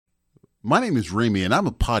My name is Remy, and I'm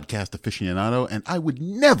a podcast aficionado, and I would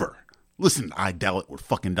never listen to I Doubt It with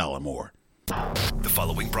fucking Dollamore. The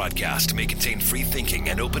following broadcast may contain free thinking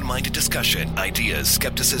and open-minded discussion, ideas,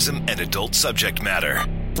 skepticism, and adult subject matter.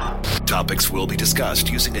 Topics will be discussed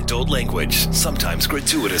using adult language, sometimes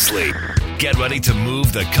gratuitously. Get ready to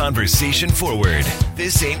move the conversation forward.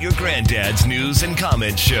 This ain't your granddad's news and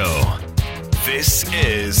comment show. This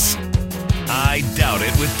is I Doubt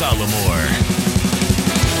It with Dollamore.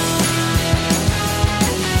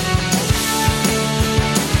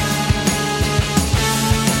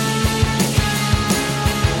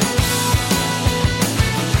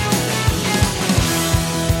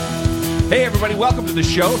 Hey everybody, welcome to the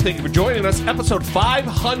show. Thank you for joining us. Episode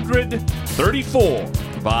 534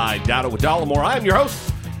 of I Doubt It with Dollamore. I'm your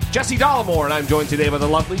host, Jesse Dollamore, and I'm joined today by the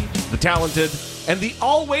lovely, the talented, and the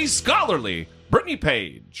always scholarly Brittany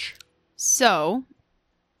Page. So,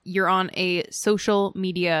 you're on a social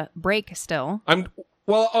media break still.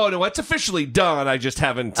 No, it's officially done. I just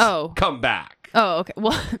haven't come back. Oh, okay.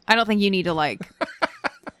 Well, I don't think you need to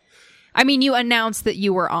I mean, you announced that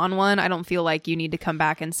you were on one. I don't feel like you need to come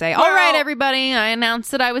back and say, all right, everybody, I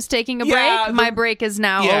announced that I was taking a break. My break is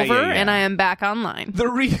now over, and I am back online. The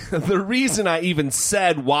reason I even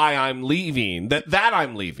said why I'm leaving, that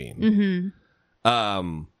I'm leaving,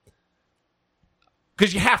 because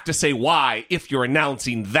you have to say why if you're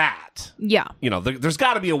announcing that. Yeah. You know, there's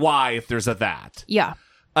got to be a why if there's a that. Yeah.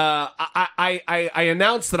 I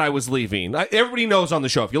announced that I was leaving. Everybody knows on the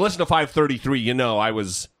show, if you listen to 533, you know I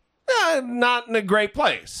was not in a great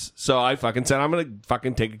place. So I fucking said, I'm going to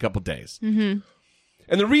fucking take a couple days. Mm-hmm.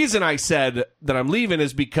 And the reason I said that I'm leaving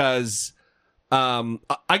is because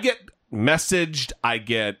I get messaged, I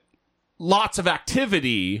get lots of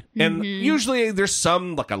activity, and usually there's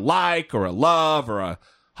some, like a like, or a love, or a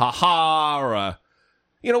haha, or a,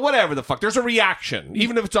 you know, whatever the fuck. There's a reaction,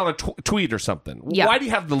 even if it's on a tweet or something. Yeah. Why do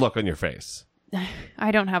you have the look on your face?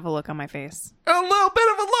 I don't have a look on my face. A little bit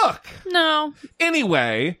of a look. No.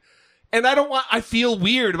 Anyway, and I feel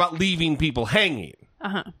weird about leaving people hanging.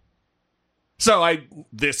 Uh-huh. So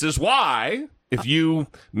this is why, if you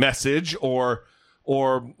message or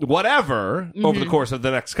whatever over the course of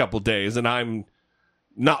the next couple days and I'm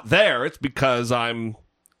not there, it's because I'm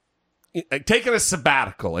taking a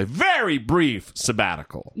sabbatical, a very brief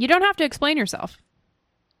sabbatical. You don't have to explain yourself.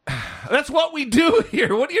 That's what we do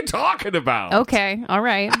here. What are you talking about? Okay. All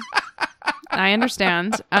right. I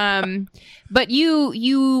understand. But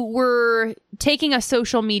you were taking a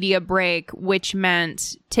social media break, which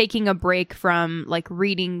meant taking a break from like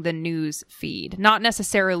reading the news feed, not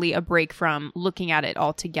necessarily a break from looking at it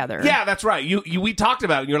altogether. Yeah, that's right. We talked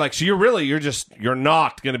about it. And you're like, so you're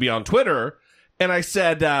not going to be on Twitter. And I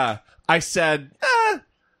said,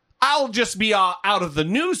 I'll just be out of the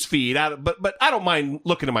news feed, but I don't mind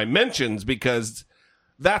looking at my mentions because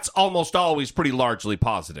that's almost always pretty largely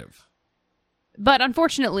positive. But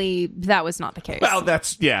unfortunately, that was not the case. Well,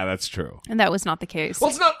 that's true. And that was not the case.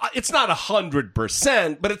 Well, it's not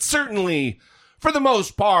 100%, but it's certainly, for the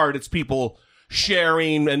most part, it's people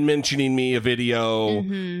sharing and mentioning me a video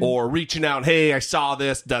or reaching out, hey, I saw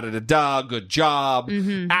this, da-da-da-da, good job.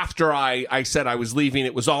 After I said I was leaving,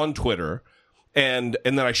 it was on Twitter. And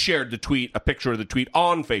then I shared a picture of the tweet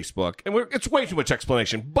on Facebook. And it's way too much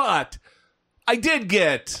explanation. But I did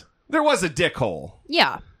there was a dickhole.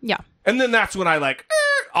 Yeah. And then that's when I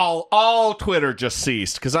all Twitter just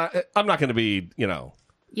ceased. Because I'm not going to be,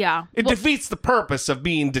 Yeah. It defeats the purpose of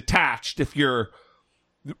being detached if you're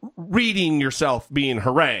reading yourself being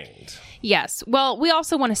harangued. Yes. Well, we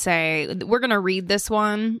also want to say we're going to read this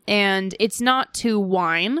one. And it's not to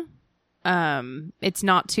whine. It's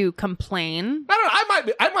not to complain. I don't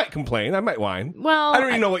know. I might complain. I might whine. Well, I don't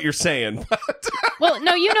even know what you're saying. But well,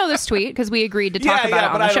 no, you know this tweet because we agreed to talk about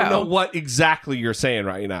it on the show. But I don't know what exactly you're saying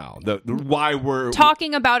right now. Why we're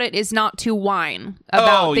talking about it is not to whine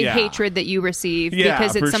about the hatred that you receive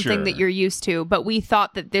because it's something that you're used to. But we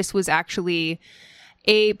thought that this was actually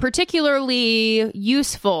a particularly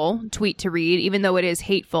useful tweet to read, even though it is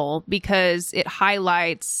hateful, because it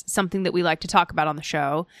highlights something that we like to talk about on the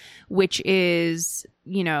show, which is,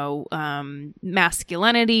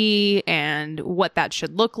 masculinity and what that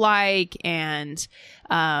should look like and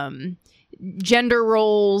gender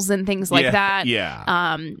roles and things like that.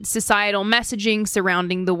 Yeah. Societal messaging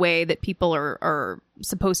surrounding the way that people are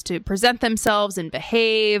supposed to present themselves and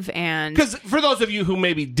behave. And because for those of you who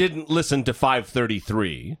maybe didn't listen to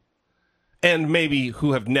 533 and maybe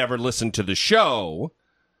who have never listened to the show,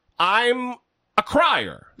 I'm a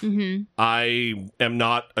crier. I am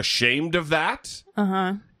not ashamed of that.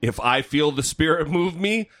 If I feel the spirit move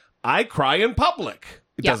me, I cry in public.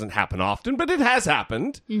 It doesn't happen often, but it has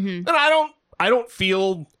happened. And I don't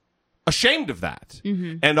feel ashamed of that.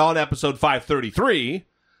 And on episode 533,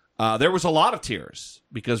 there was a lot of tears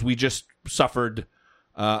because we just suffered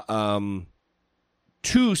 2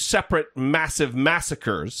 separate massive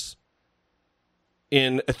massacres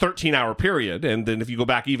in a 13-hour period. And then if you go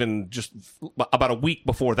back even just about a week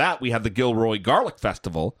before that, we had the Gilroy Garlic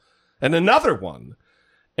Festival and another one.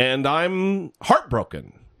 And I'm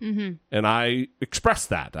heartbroken. And I expressed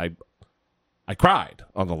that. I cried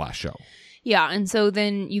on the last show. Yeah, and so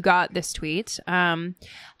then you got this tweet.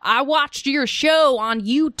 I watched your show on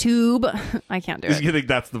YouTube. I can't do it. You think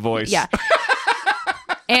that's the voice? Yeah.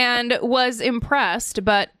 And was impressed,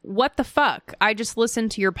 but what the fuck? I just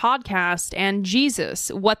listened to your podcast and Jesus,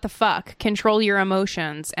 what the fuck? Control your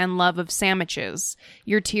emotions and love of sandwiches.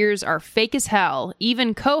 Your tears are fake as hell.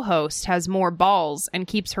 Even co-host has more balls and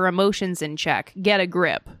keeps her emotions in check. Get a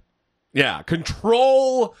grip. Yeah,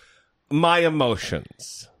 control my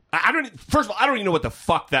emotions. First of all, I don't even know what the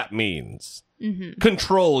fuck that means.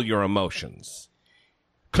 Control your emotions.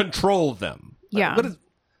 Control them. Yeah.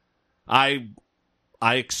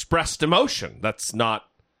 I expressed emotion. That's not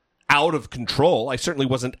out of control. I certainly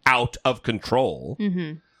wasn't out of control.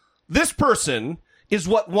 This person is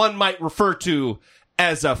what one might refer to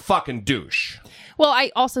as a fucking douche. Well,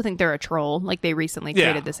 I also think they're a troll. Like, they recently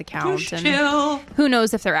created this account. And who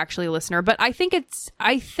knows if they're actually a listener. But I think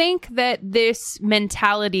that this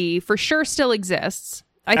mentality for sure still exists.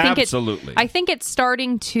 Absolutely. I think it's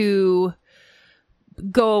starting to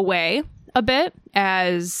go away a bit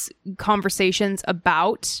as conversations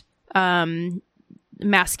about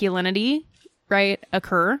masculinity, right,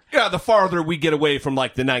 occur. Yeah, the farther we get away from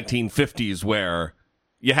like the 1950s where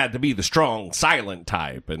you had to be the strong, silent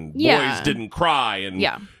type and boys didn't cry and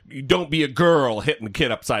you don't be a girl hitting the kid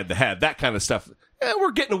upside the head, that kind of stuff.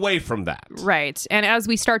 We're getting away from that. Right. And as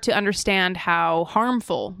we start to understand how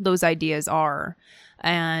harmful those ideas are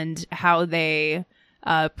and how they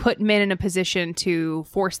put men in a position to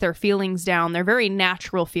force their feelings down. They're very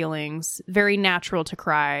natural feelings, very natural to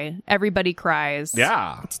cry. Everybody cries.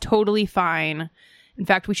 Yeah. It's totally fine. In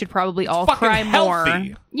fact, we should probably all cry healthy.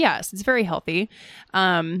 more. Yes, it's very healthy.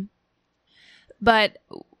 But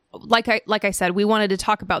like I said, we wanted to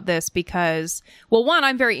talk about this because, well, one,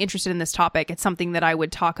 I'm very interested in this topic. It's something that I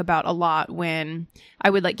would talk about a lot when I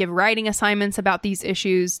would give writing assignments about these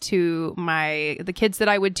issues to the kids that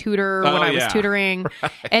I would tutor when I was tutoring.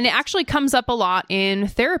 Right. And it actually comes up a lot in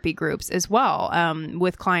therapy groups as well,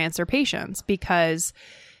 with clients or patients, because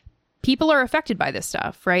people are affected by this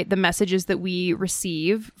stuff, right? The messages that we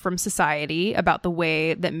receive from society about the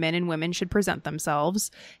way that men and women should present themselves,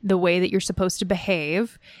 the way that you're supposed to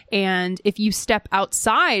behave. And if you step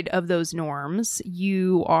outside of those norms,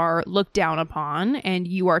 you are looked down upon and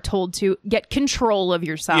you are told to get control of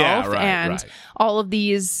yourself all of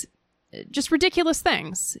these just ridiculous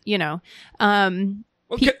things, Let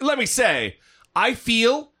me say, I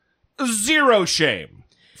feel zero shame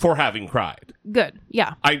for having cried. Good.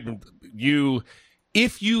 Yeah.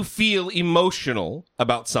 If you feel emotional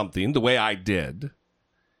about something the way I did,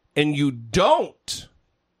 and you don't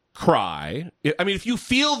cry, if you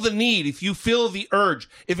feel the need, if you feel the urge,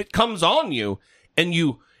 if it comes on you, and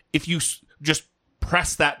if you just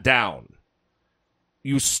press that down,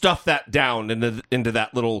 you stuff that down into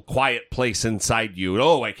that little quiet place inside you.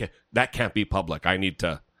 That can't be public. I need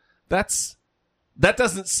to. That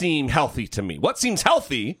doesn't seem healthy to me. What seems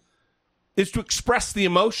healthy is to express the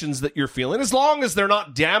emotions that you're feeling, as long as they're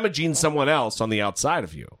not damaging someone else on the outside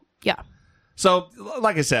of you. Yeah. So,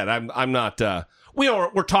 like I said, I'm not.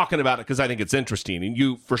 We're talking about it because I think it's interesting, and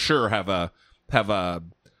you for sure have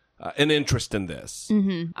an interest in this.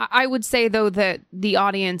 Mm-hmm. I would say though that the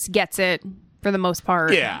audience gets it for the most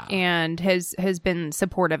part, and has been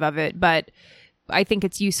supportive of it. But I think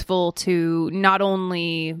it's useful to not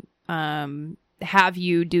only have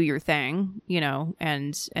you do your thing,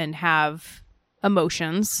 and have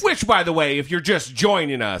emotions. Which, by the way, if you're just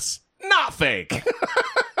joining us, not fake.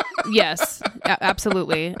 Yes,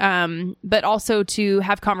 absolutely. But also to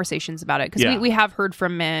have conversations about it. Because we have heard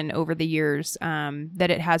from men over the years that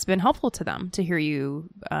it has been helpful to them to hear you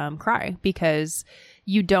cry, because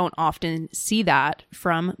you don't often see that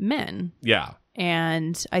from men. Yeah.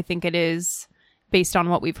 And I think it is, based on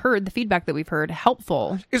what we've heard, the feedback that we've heard,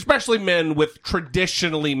 helpful. Especially men with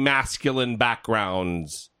traditionally masculine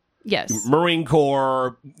backgrounds. Yes. Marine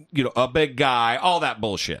Corps, a big guy, all that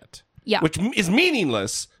bullshit. Yeah. Which is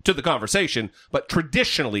meaningless to the conversation, but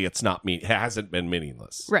traditionally it hasn't been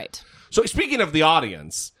meaningless. Right. So speaking of the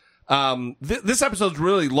audience, this episode is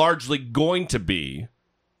really largely going to be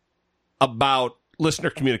about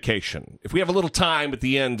listener communication. If we have a little time at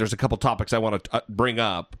the end, there's a couple topics I want to bring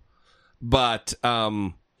up. But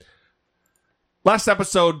last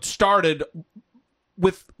episode started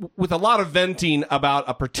with a lot of venting about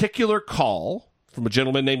a particular call from a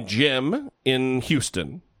gentleman named Jim in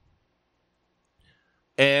Houston.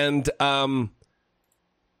 And I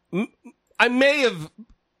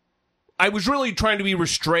was really trying to be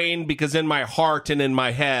restrained because in my heart and in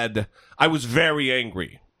my head, I was very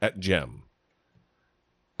angry at Jim.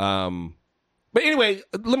 But anyway,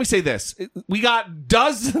 let me say this. We got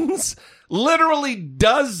dozens, literally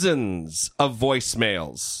dozens of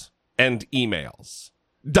voicemails and emails.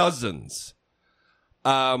 Dozens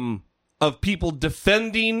of people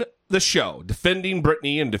defending the show, defending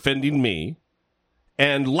Brittany and defending me,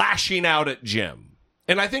 and lashing out at Jim.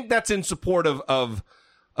 And I think that's in support of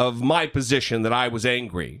my position that I was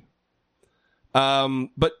angry.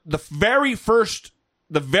 But the very first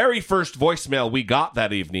voicemail we got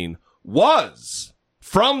that evening was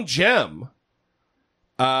from Jim.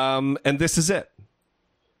 And this is it.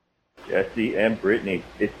 Jesse and Brittany,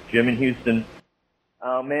 it's Jim in Houston.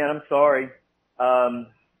 Oh man, I'm sorry. Problem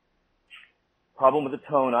with the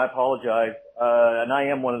tone, I apologize. And I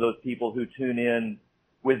am one of those people who tune in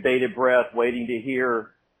with bated breath, waiting to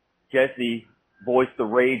hear Jesse voice the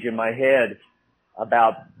rage in my head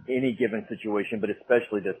about any given situation, but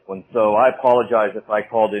especially this one. So I apologize if I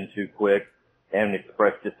called in too quick and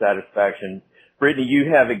expressed dissatisfaction. Brittany, you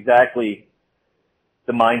have exactly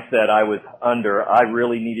the mindset I was under. I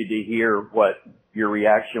really needed to hear what your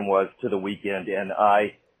reaction was to the weekend, and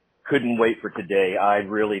I couldn't wait for today. I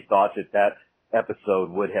really thought that episode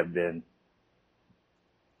would have been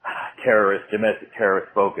domestic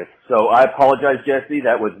terrorist focused. So I apologize, Jesse.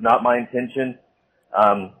 That was not my intention.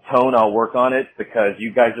 Tone, I'll work on it because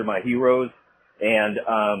you guys are my heroes. And,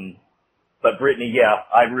 but Brittany, yeah,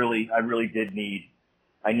 I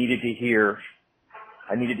needed to hear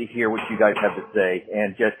what you guys have to say.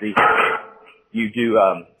 And Jesse, you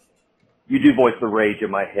do voice the rage in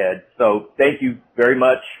my head. So thank you very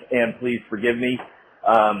much, and please forgive me.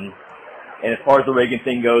 And as far as the Reagan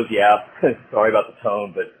thing goes, yeah, sorry about the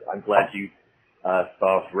tone, but I'm glad you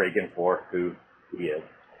saw Reagan for who he is.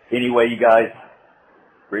 Anyway, you guys,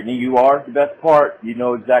 Brittany, you are the best part. You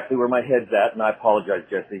know exactly where my head's at, and I apologize,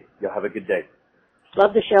 Jesse. You'll have a good day.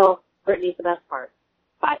 Love the show. Brittany's the best part.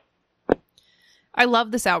 Bye. I love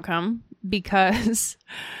this outcome because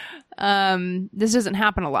this doesn't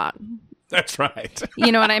happen a lot. That's right.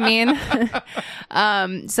 You know what I mean?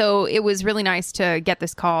 So it was really nice to get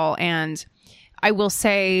this call. And I will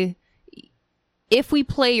say, if we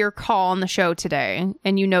play your call on the show today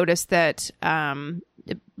and you notice that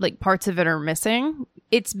like parts of it are missing,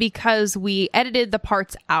 it's because we edited the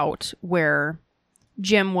parts out where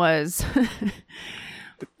Jim was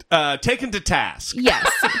taken to task. Yes.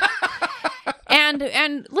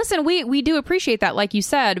 And listen, we do appreciate that, like you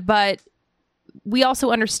said, but we also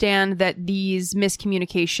understand that these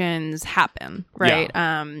miscommunications happen, right?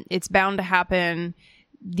 Yeah. It's bound to happen.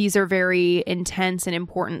 These are very intense and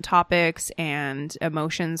important topics, and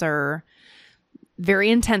emotions are very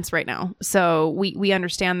intense right now. So we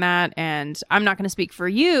understand that, and I'm not going to speak for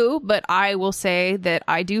you, but I will say that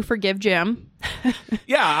I do forgive Jim.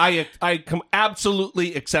 Yeah, I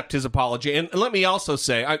absolutely accept his apology. And let me also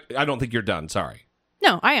say, I don't think you're done. Sorry.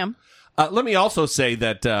 No, I am. Let me also say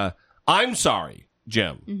that I'm sorry,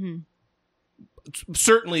 Jim. Mm-hmm.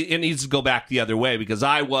 Certainly, it needs to go back the other way because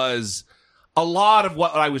I was a lot of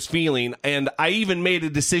what I was feeling, and I even made a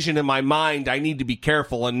decision in my mind. I need to be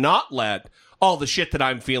careful and not let all the shit that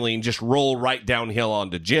I'm feeling just roll right downhill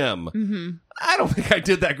onto Jim. Mm-hmm. I don't think I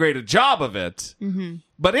did that great a job of it. Mm-hmm.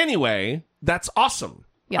 But anyway, that's awesome.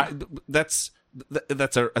 Yeah, that's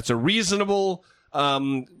a reasonable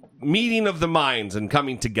meeting of the minds and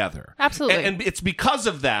coming together. Absolutely. And it's because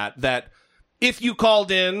of that if you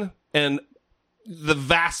called in and the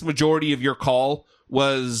vast majority of your call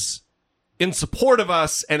was in support of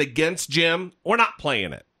us and against Jim, we're not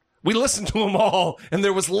playing it. We listened to them all, and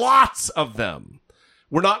there was lots of them.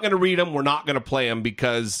 We're not going to read them. We're not going to play them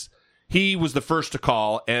because he was the first to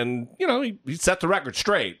call, and, you know, he set the record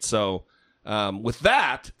straight. So with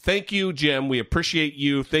that, thank you, Jim. We appreciate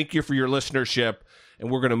you. Thank you for your listenership.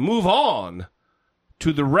 And we're going to move on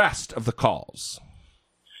to the rest of the calls.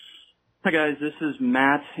 Hi, guys. This is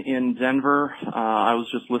Matt in Denver. I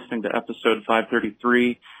was just listening to episode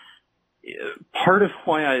 533. Part of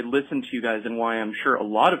why I listen to you guys and why I'm sure a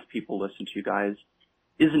lot of people listen to you guys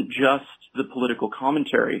isn't just the political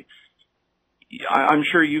commentary. I'm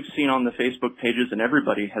sure you've seen on the Facebook pages, and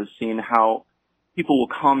everybody has seen how people will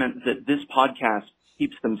comment that this podcast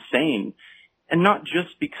keeps them sane. And not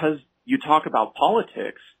just because you talk about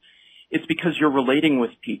politics, it's because you're relating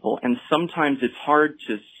with people, and sometimes it's hard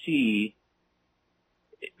to see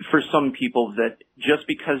for some people that just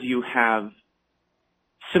because you have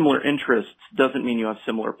similar interests doesn't mean you have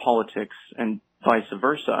similar politics and vice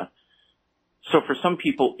versa. So for some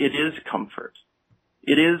people, it is comfort.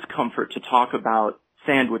 It is comfort to talk about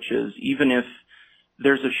sandwiches, even if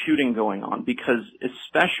there's a shooting going on, because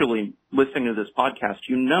especially listening to this podcast,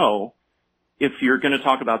 you know, if you're going to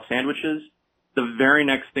talk about sandwiches, the very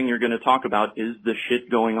next thing you're going to talk about is the shit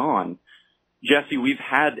going on. Jesse, we've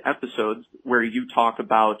had episodes where you talk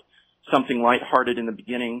about something lighthearted in the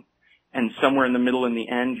beginning, and somewhere in the middle and the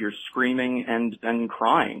end, you're screaming and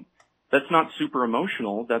crying. That's not super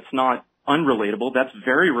emotional. That's not unrelatable. That's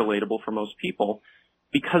very relatable for most people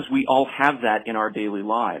because we all have that in our daily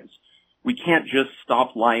lives. We can't just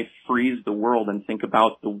stop life, freeze the world, and think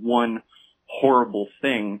about the one horrible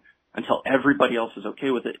thing until everybody else is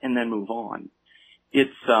okay with it and then move on.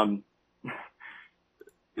 It's,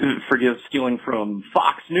 forgive stealing from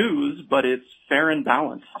Fox News, but it's fair and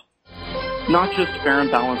balanced. Not just fair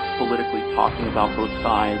and balanced politically talking about both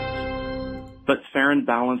sides, but fair and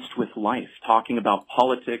balanced with life, talking about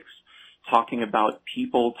politics, talking about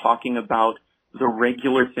people, talking about the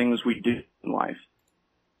regular things we do in life.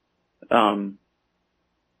 I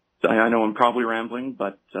know I'm probably rambling,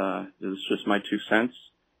 but this is just my 2 cents.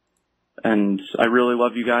 And I really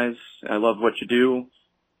love you guys. I love what you do.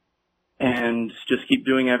 And just keep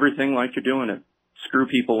doing everything like you're doing it. Screw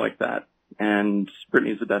people like that. And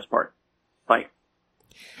Brittany's the best part. Bye.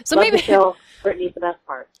 So maybe Brittany's the best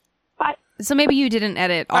part. Bye. So maybe you didn't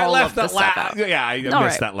edit all of the stuff out. Yeah, I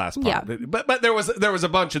missed that last part. Yeah. But there was a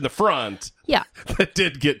bunch in the front. Yeah. That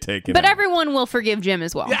did get taken. But out. Everyone will forgive Jim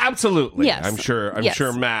as well. Yeah, absolutely. Yes. I'm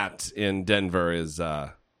sure Matt in Denver is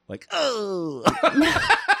like, oh.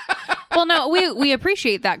 Well, no, we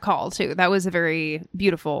appreciate that call too. That was a very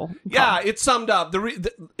beautiful call. Yeah, it summed up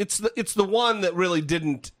it's the one that really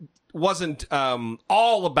wasn't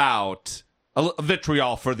all about a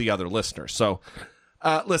vitriol for the other listeners. So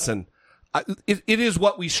listen, it is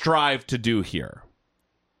what we strive to do here,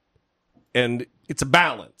 and it's a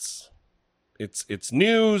balance. It's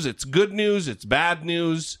news, it's good news, it's bad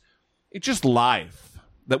news, it's just life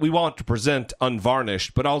that we want to present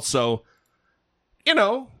unvarnished, but also, you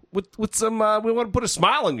know, with some, we want to put a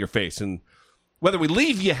smile on your face, and whether we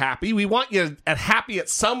leave you happy, we want you happy at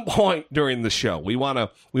some point during the show. We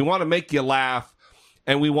want to make you laugh,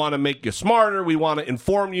 and we want to make you smarter. We want to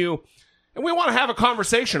inform you, and we want to have a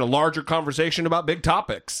conversation, a larger conversation about big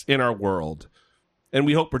topics in our world, and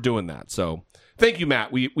we hope we're doing that. So thank you,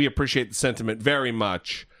 Matt. We appreciate the sentiment very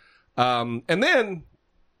much. And then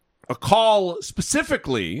a call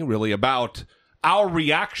specifically, really, about our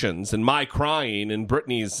reactions and my crying and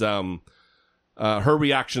Brittany's her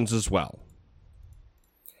reactions as well.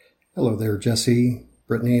 Hello there, Jesse,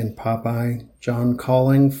 Brittany, and Popeye. John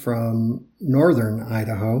calling from northern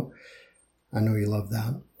Idaho. I know you love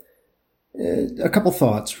that. A couple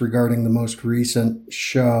thoughts regarding the most recent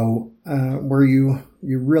show where you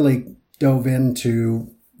really dove into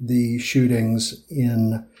the shootings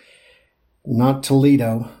in not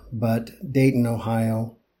Toledo, but Dayton,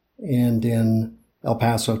 Ohio, and in El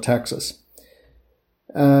Paso, Texas.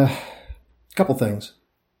 A couple things.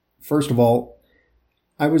 First of all,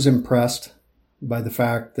 I was impressed by the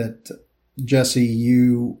fact that, Jesse,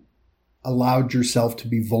 you allowed yourself to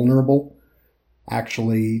be vulnerable,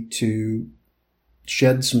 actually to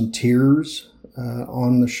shed some tears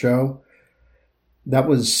on the show. That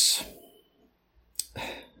was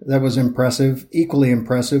impressive. Equally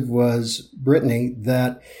impressive was Brittany,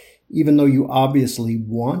 that even though you obviously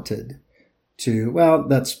wanted to, well,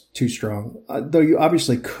 that's too strong. Though you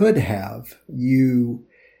obviously could have, you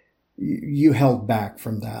held back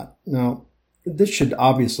from that. Now, this should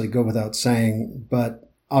obviously go without saying,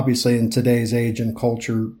 but obviously in today's age and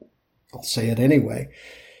culture, I'll say it anyway.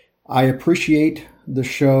 I appreciate the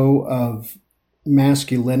show of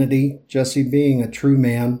masculinity. Jesse, being a true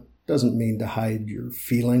man doesn't mean to hide your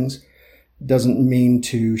feelings. Doesn't mean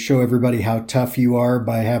to show everybody how tough you are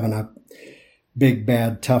by having a big,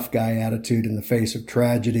 bad, tough guy attitude in the face of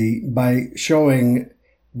tragedy. By showing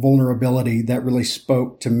vulnerability, that really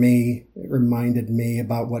spoke to me. It reminded me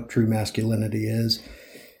about what true masculinity is.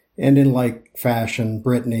 And in like fashion,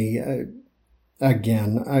 Brittany,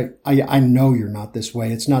 again, I know you're not this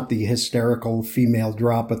way. It's not the hysterical female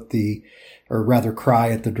drop at the, or rather cry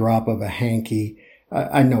at the drop of a hanky.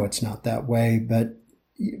 I know it's not that way, but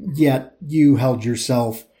yet you held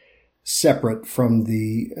yourself separate from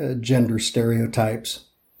the gender stereotypes.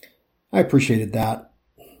 I appreciated that.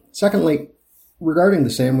 Secondly, regarding the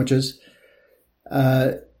sandwiches,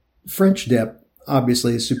 French dip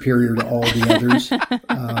obviously is superior to all the others.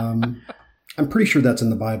 I'm pretty sure that's in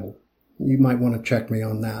the Bible. You might want to check me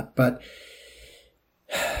on that. But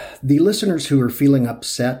the listeners who are feeling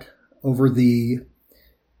upset over the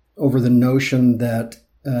notion that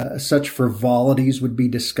such frivolities would be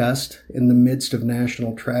discussed in the midst of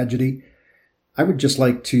national tragedy, I would just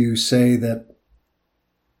like to say that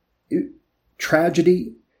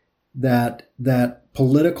tragedy, that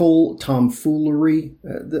political tomfoolery,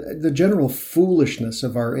 the general foolishness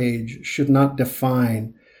of our age should not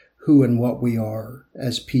define who and what we are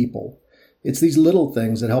as people. It's these little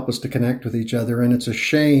things that help us to connect with each other, and it's a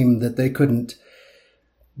shame that they couldn't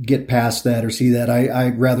get past that or see that. I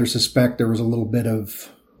rather suspect there was a little bit of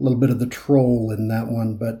the troll in that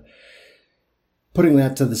one, but putting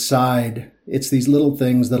that to the side, it's these little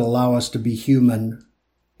things that allow us to be human.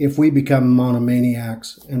 If we become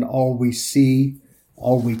monomaniacs and all we see,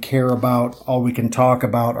 all we care about, all we can talk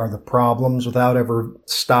about are the problems without ever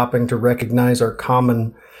stopping to recognize our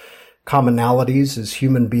commonalities as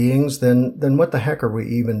human beings, then what the heck are we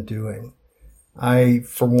even doing?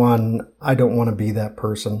 For one, I don't want to be that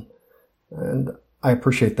person. And I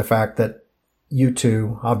appreciate the fact that you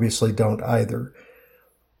two obviously don't either.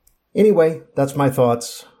 Anyway, that's my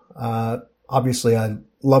thoughts. Obviously, I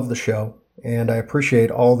love the show, and I appreciate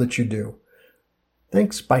all that you do.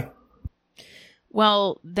 Thanks. Bye.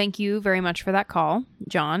 Well, thank you very much for that call,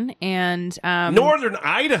 John. And Northern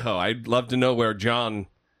Idaho. I'd love to know where John,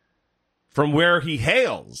 from where he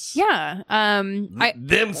hails. Yeah.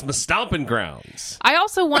 Them's my stomping grounds. I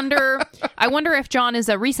also wonder, if John is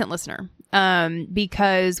a recent listener,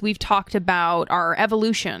 because we've talked about our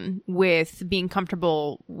evolution with being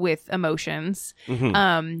comfortable with emotions,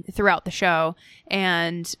 throughout the show.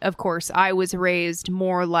 And of course, I was raised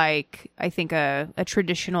more like, I think, a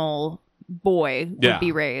traditional boy would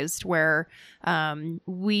be raised, where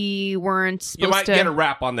we weren't supposed to... You might get a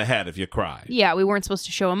rap on the head if you cry. Yeah, we weren't supposed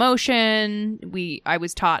to show emotion. I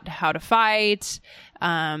was taught how to fight.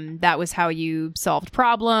 That was how you solved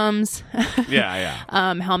problems. Yeah.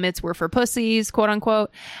 Helmets were for pussies, quote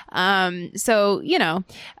unquote. So,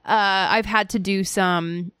 I've had to do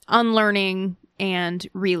some unlearning and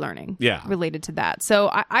relearning related to that. So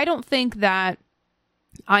I don't think that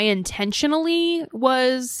I intentionally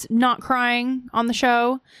was not crying on the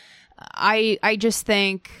show. I just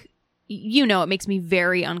think, it makes me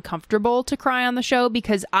very uncomfortable to cry on the show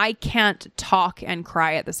because I can't talk and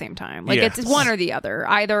cry at the same time. Like, It's one or the other.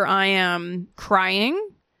 Either I am crying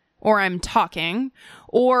or I'm talking,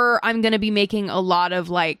 or I'm going to be making a lot of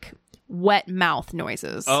like wet mouth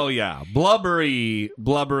noises. Oh, yeah. Blubbery,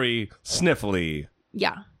 sniffly.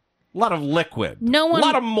 Yeah. A lot of liquid. A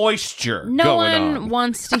lot of moisture going on. No one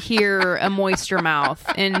wants to hear a moisture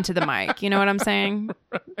mouth into the mic. You know what I'm saying?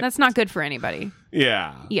 That's not good for anybody.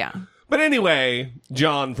 Yeah. Yeah. But anyway,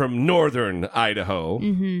 John from Northern Idaho.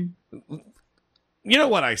 Mm-hmm. You know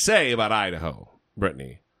what I say about Idaho,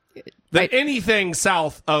 Brittany? That anything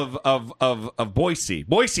south of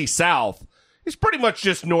Boise South is pretty much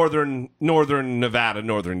just northern Nevada,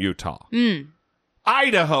 northern Utah.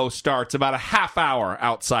 Idaho starts about a half hour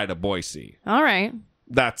outside of Boise. All right.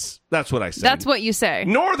 That's what I say. That's what you say.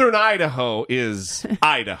 Northern Idaho is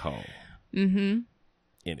Idaho. Mm-hmm.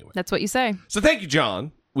 Anyway. That's what you say. So thank you,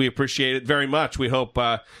 John. We appreciate it very much. We hope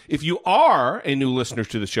if you are a new listener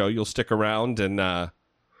to the show, you'll stick around and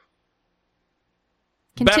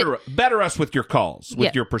better us with your calls,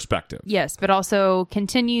 with your perspective. Yes, but also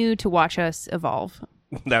continue to watch us evolve.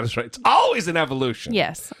 That is right. It's always an evolution.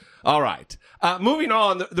 Yes. All right. Moving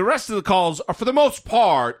on, the rest of the calls are, for the most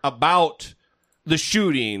part, about the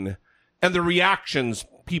shooting and the reactions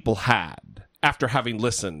people had after having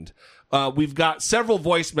listened. We've got several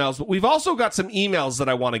voicemails, but we've also got some emails that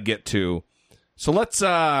I want to get to. So let's,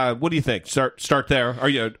 what do you think? Start there. Are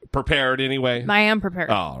you prepared anyway? I am prepared.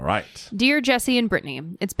 All right. Dear Jesse and Brittany,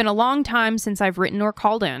 it's been a long time since I've written or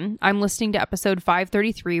called in. I'm listening to episode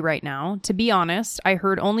 533 right now. To be honest, I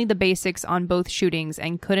heard only the basics on both shootings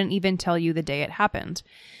and couldn't even tell you the day it happened.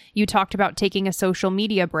 You talked about taking a social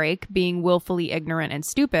media break, being willfully ignorant and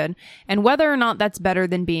stupid, and whether or not that's better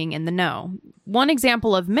than being in the know. One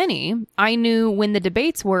example of many, I knew when the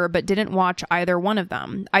debates were, but didn't watch either one of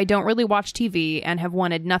them. I don't really watch TV and have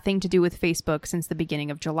wanted nothing to do with Facebook since the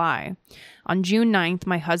beginning of July. On June 9th,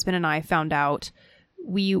 my husband and I found out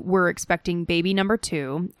we were expecting baby number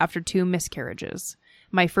 2 after 2 miscarriages.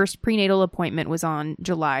 My first prenatal appointment was on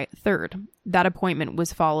July 3rd. That appointment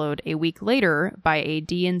was followed a week later by a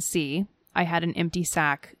D&C. I had an empty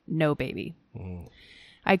sac, no baby.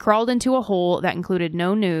 I crawled into a hole that included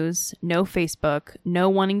no news, no Facebook, no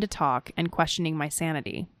wanting to talk, and questioning my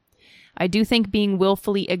sanity. I do think being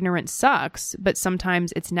willfully ignorant sucks, but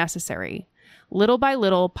sometimes it's necessary. Little by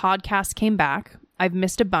little, podcasts came back. I've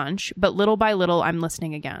missed a bunch, but little by little, I'm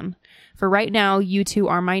listening again. For right now, you two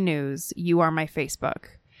are my news. You are my Facebook.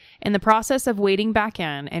 In the process of wading back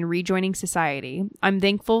in and rejoining society, I'm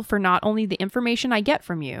thankful for not only the information I get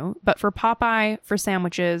from you, but for Popeye, for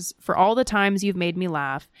sandwiches, for all the times you've made me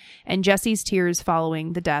laugh, and Jesse's tears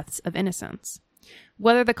following the deaths of innocents.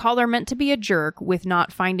 Whether the caller meant to be a jerk with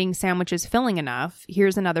not finding sandwiches filling enough,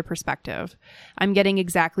 here's another perspective. I'm getting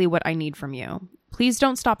exactly what I need from you. Please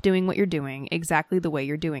don't stop doing what you're doing exactly the way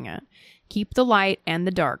you're doing it. Keep the light and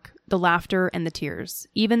the dark, the laughter and the tears,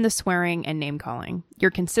 even the swearing and name-calling.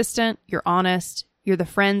 You're consistent, you're honest, you're the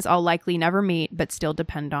friends I'll likely never meet but still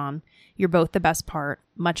depend on. You're both the best part.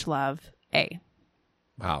 Much love, A.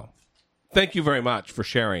 Wow. Thank you very much for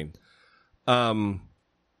sharing. Getting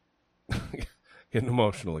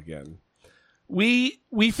emotional again. We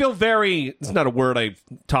feel very, it's not a word I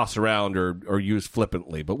toss around or use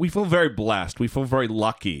flippantly, but we feel very blessed. We feel very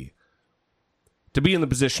lucky to be in the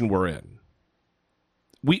position we're in.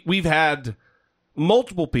 We've had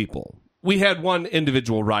multiple people. We had one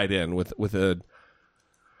individual write in with a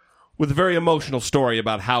very emotional story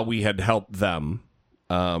about how we had helped them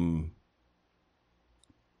coming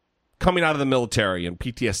out of the military and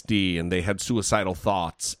PTSD, and they had suicidal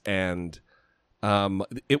thoughts, and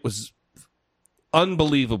it was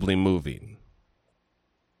unbelievably moving.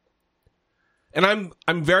 And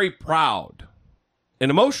I'm very proud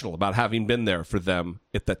and emotional about having been there for them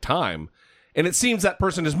at that time. And it seems that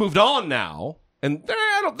person has moved on now, and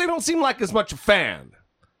they don't seem like as much a fan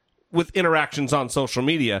with interactions on social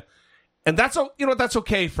media. And that's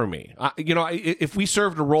okay for me. If we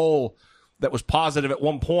served a role that was positive at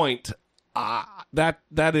one point, that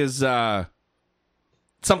is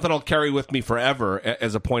something I'll carry with me forever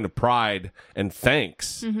as a point of pride and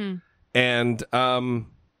thanks. Mm-hmm. And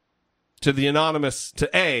to the anonymous, to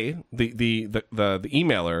the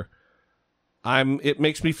emailer, it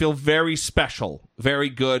makes me feel very special, very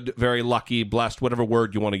good, very lucky, blessed, whatever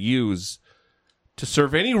word you want to use, to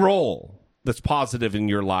serve any role that's positive in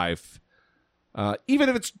your life, even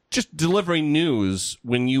if it's just delivering news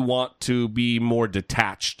when you want to be more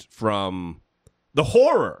detached from the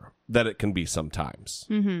horror that it can be sometimes.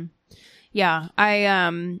 Mm-hmm. Yeah, I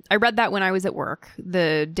read that when I was at work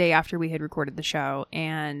the day after we had recorded the show,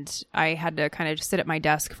 and I had to kind of just sit at my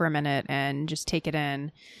desk for a minute and just take it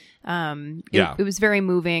in. It was very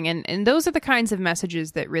moving, and those are the kinds of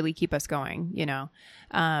messages that really keep us going,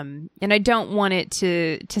 and I don't want it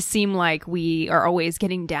to seem like we are always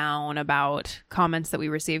getting down about comments that we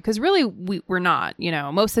receive, because really we're not.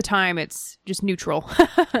 Most of the time it's just neutral.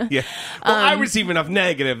 Yeah. Well, I receive enough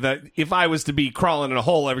negative that if I was to be crawling in a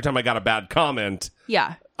hole every time I got a bad comment,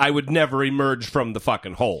 yeah, I would never emerge from the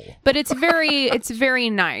fucking hole. But it's very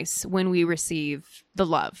nice when we receive the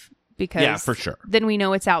love. Because yeah, for sure. Then we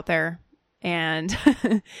know it's out there, and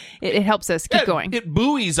it helps us keep going. It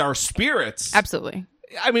buoys our spirits. Absolutely.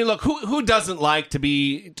 I mean, look, who doesn't like to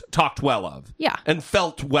be talked well of? Yeah. And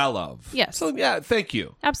felt well of? Yes. So, yeah, thank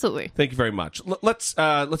you. Absolutely. Thank you very much. Let's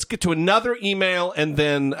get to another email, and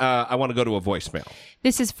then I want to go to a voicemail.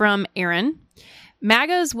 This is from Aaron.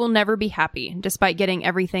 MAGAs will never be happy, despite getting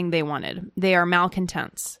everything they wanted. They are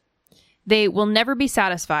malcontents. They will never be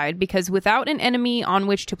satisfied because without an enemy on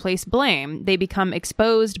which to place blame, they become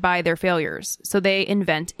exposed by their failures. So they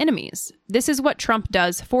invent enemies. This is what Trump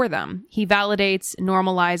does for them. He validates,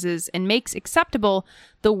 normalizes, and makes acceptable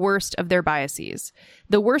the worst of their biases.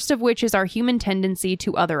 The worst of which is our human tendency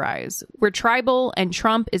to otherize. We're tribal, and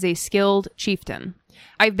Trump is a skilled chieftain.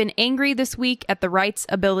 I've been angry this week at the right's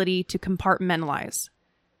ability to compartmentalize.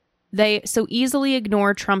 They so easily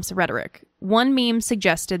ignore Trump's rhetoric. One meme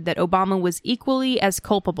suggested that Obama was equally as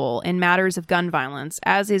culpable in matters of gun violence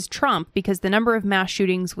as is Trump because the number of mass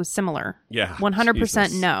shootings was similar. Yeah. 100%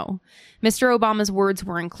 Jesus. No. Mr. Obama's words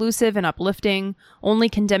were inclusive and uplifting, only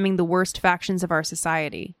condemning the worst factions of our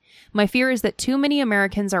society. My fear is that too many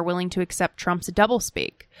Americans are willing to accept Trump's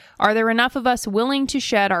doublespeak. Are there enough of us willing to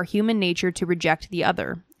shed our human nature to reject the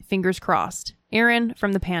other? Fingers crossed. Aaron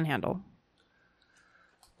from the Panhandle.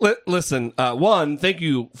 Listen, one, thank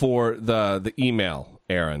you for the email,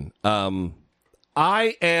 Aaron. I'm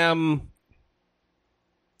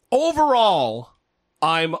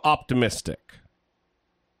optimistic.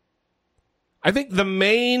 I think the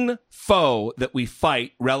main foe that we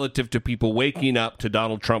fight relative to people waking up to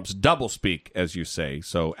Donald Trump's doublespeak, as you say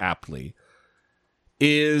so aptly,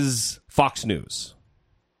 is Fox News.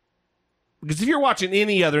 Because if you're watching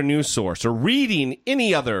any other news source or reading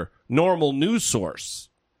any other normal news source,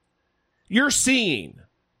 you're seeing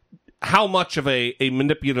how much of a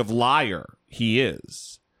manipulative liar he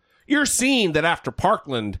is. You're seeing that after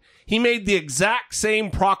Parkland, he made the exact same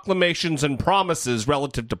proclamations and promises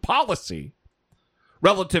relative to policy,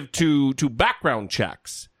 relative to background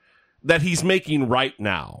checks, that he's making right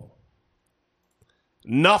now.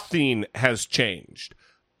 Nothing has changed.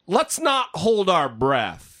 Let's not hold our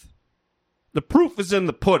breath. The proof is in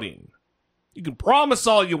the pudding. You can promise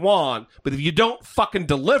all you want, but if you don't fucking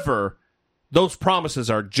deliver, those promises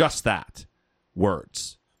are just that.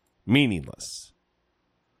 Words. Meaningless.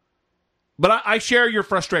 But I share your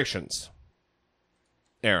frustrations,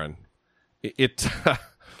 Aaron.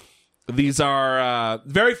 These are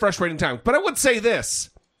very frustrating times. But I would say this.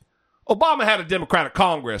 Obama had a Democratic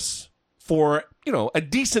Congress for, a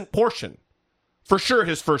decent portion. For sure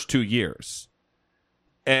his first 2 years.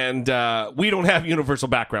 And we don't have universal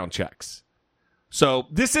background checks. So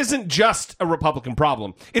this isn't just a Republican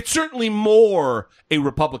problem. It's certainly more a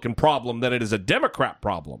Republican problem than it is a Democrat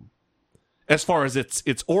problem as far as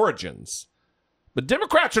its origins. But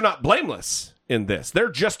Democrats are not blameless in this.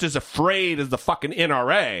 They're just as afraid as the fucking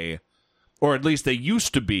NRA, or at least they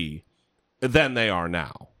used to be, than they are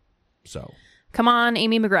now. So, come on,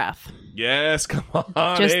 Amy McGrath. Yes, come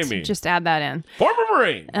on, Amy. Just add that in. Former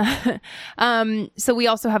Marine. So we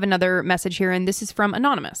also have another message here, and this is from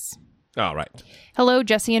Anonymous. All right. Hello,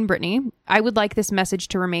 Jesse and Brittany. I would like this message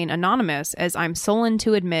to remain anonymous, as I'm sullen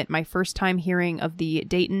to admit my first time hearing of the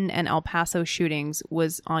Dayton and El Paso shootings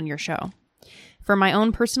was on your show. For my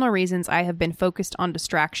own personal reasons, I have been focused on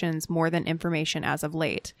distractions more than information as of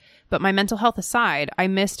late. But my mental health aside, I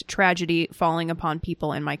missed tragedy falling upon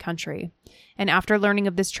people in my country. And after learning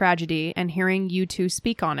of this tragedy and hearing you two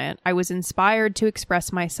speak on it, I was inspired to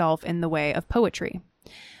express myself in the way of poetry.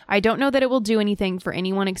 I don't know that it will do anything for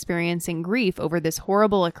anyone experiencing grief over this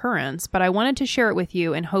horrible occurrence, but I wanted to share it with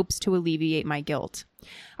you in hopes to alleviate my guilt.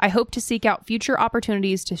 I hope to seek out future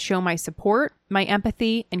opportunities to show my support, my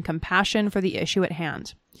empathy, and compassion for the issue at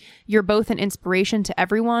hand. You're both an inspiration to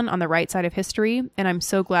everyone on the right side of history, and I'm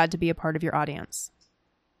so glad to be a part of your audience.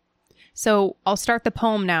 So I'll start the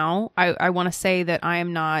poem now. I want to say that I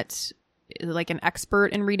am not like an expert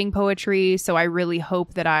in reading poetry, so I really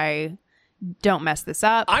hope that I don't mess this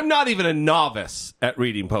up. I'm not even a novice at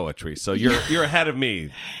reading poetry, so you're ahead of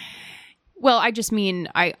me. Well, I just mean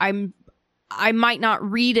I might not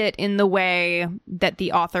read it in the way that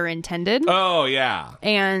the author intended. Oh, yeah.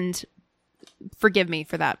 And forgive me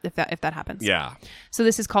for that if that happens. Yeah. So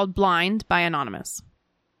this is called Blind by Anonymous.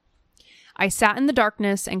 I sat in the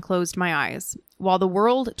darkness and closed my eyes while the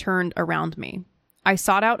world turned around me. I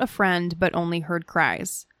sought out a friend but only heard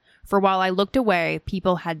cries. For while I looked away,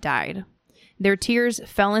 people had died. Their tears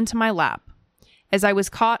fell into my lap. As I was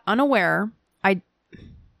caught unaware,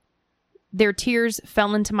 their tears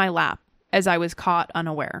fell into my lap as I was caught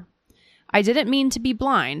unaware. I didn't mean to be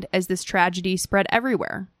blind as this tragedy spread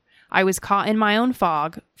everywhere. I was caught in my own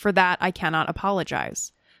fog. For that, I cannot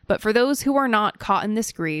apologize. But for those who are not caught in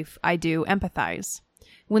this grief, I do empathize.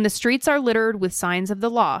 When the streets are littered with signs of the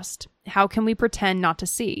lost, how can we pretend not to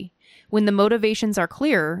see? When the motivations are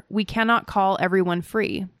clear, we cannot call everyone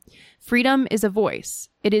free. Freedom is a voice.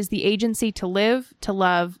 It is the agency to live, to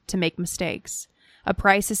love, to make mistakes. A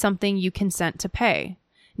price is something you consent to pay.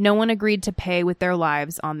 No one agreed to pay with their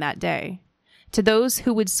lives on that day. To those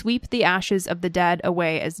who would sweep the ashes of the dead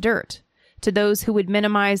away as dirt. To those who would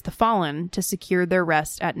minimize the fallen to secure their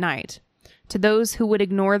rest at night. To those who would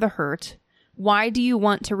ignore the hurt. Why do you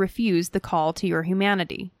want to refuse the call to your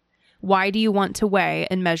humanity? Why do you want to weigh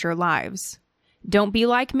and measure lives? Don't be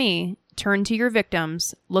like me. Turn to your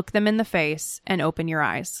victims, look them in the face, and open your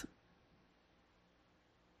eyes.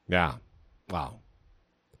 Yeah. Wow.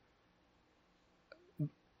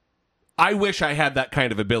 I wish I had that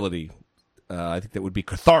kind of ability. I think that would be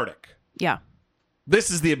cathartic. Yeah.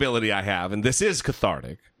 This is the ability I have, and this is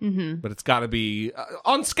cathartic. Mm-hmm. But it's got to be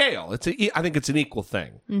on scale. I think it's an equal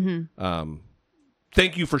thing. Mm-hmm.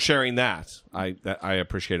 Thank you for sharing that. I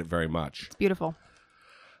appreciate it very much. It's beautiful.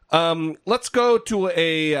 Let's go to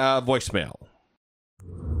a voicemail.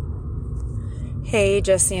 Hey,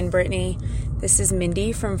 Jesse and Brittany. This is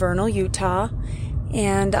Mindy from Vernal, Utah.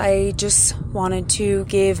 And I just wanted to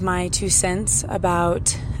give my 2 cents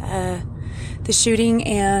about the shooting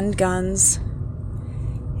and guns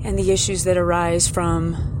and the issues that arise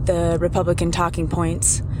from the Republican talking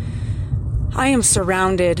points. I am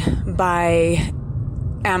surrounded by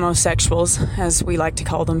ammosexuals, as we like to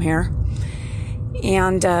call them here.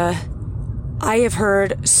 And I have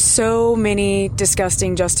heard so many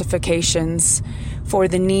disgusting justifications for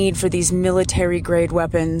the need for these military-grade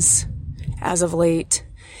weapons as of late.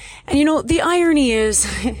 And the irony is,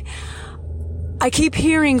 I keep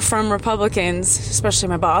hearing from Republicans, especially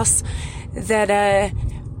my boss, that,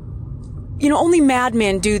 only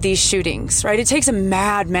madmen do these shootings, right? It takes a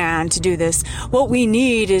madman to do this. What we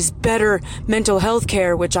need is better mental health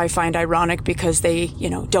care, which I find ironic because they,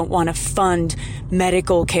 don't want to fund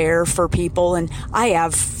medical care for people. And I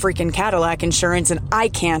have freaking Cadillac insurance and I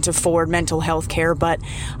can't afford mental health care, but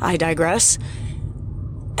I digress.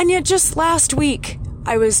 And yet just last week,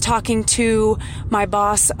 I was talking to my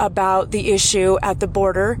boss about the issue at the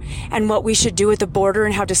border and what we should do at the border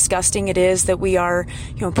and how disgusting it is that we are,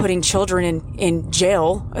 putting children in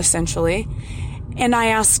jail, essentially. And I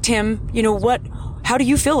asked him, how do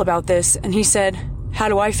you feel about this? And he said, how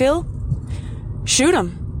do I feel? Shoot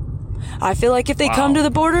them. I feel like if they come to the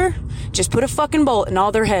border, just put a fucking bullet in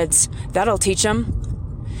all their heads. That'll teach them.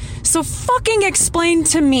 So fucking explain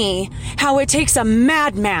to me how it takes a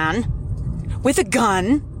madman with a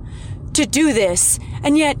gun to do this,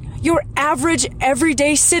 and yet your average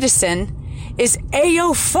everyday citizen is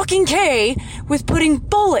A-O-fucking-K with putting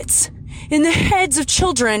bullets in the heads of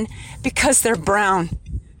children because they're brown.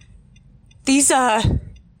 These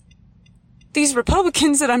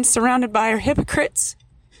Republicans that I'm surrounded by are hypocrites.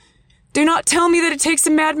 Do not tell me that it takes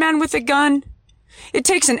a madman with a gun. It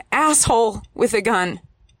takes an asshole with a gun.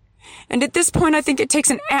 And at this point, I think it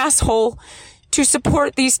takes an asshole to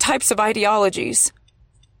support these types of ideologies.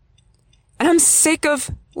 And I'm sick of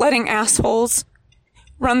letting assholes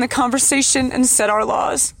run the conversation and set our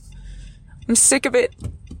laws. I'm sick of it.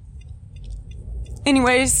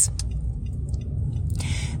 Anyways,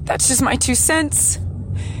 that's just my 2 cents.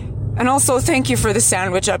 And also, thank you for the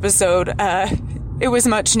sandwich episode. It was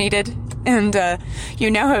much needed. And you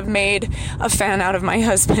now have made a fan out of my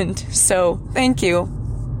husband. So, thank you.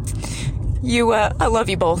 I love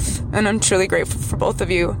you both, and I'm truly grateful for both of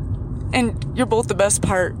you. And you're both the best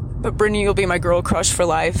part, but Brittany, you'll be my girl crush for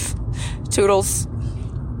life. Toodles.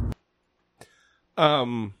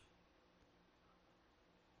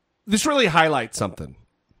 This really highlights something.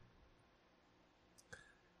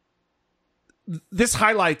 This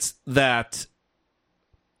highlights that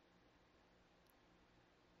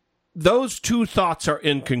those two thoughts are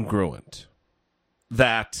incongruent.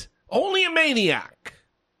 That only a maniac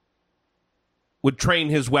would train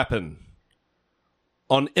his weapon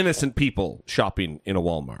on innocent people shopping in a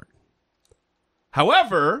Walmart.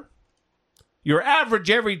 However, your average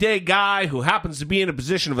everyday guy who happens to be in a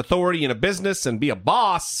position of authority in a business and be a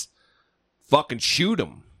boss, fucking shoot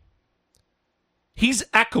him. He's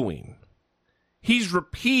echoing. He's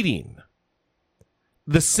repeating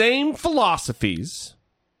the same philosophies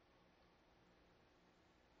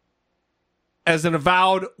as an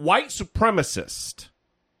avowed white supremacist,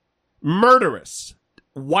 murderous,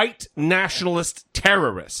 white nationalist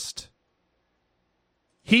terrorist.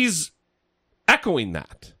 He's echoing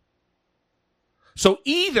that. So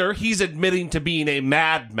either he's admitting to being a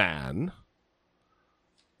madman,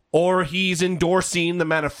 or he's endorsing the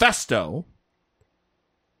manifesto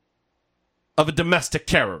of a domestic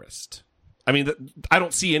terrorist. I mean, I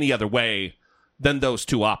don't see any other way than those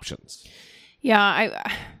two options. Yeah,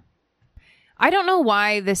 I don't know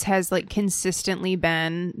why this has consistently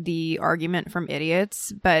been the argument from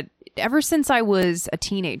idiots, but ever since I was a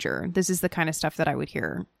teenager, this is the kind of stuff that I would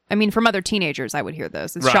hear. I mean, from other teenagers, I would hear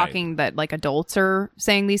this. It's shocking that adults are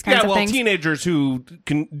saying these kinds of things. Teenagers who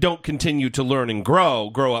don't continue to learn and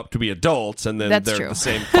grow up to be adults, and then they're the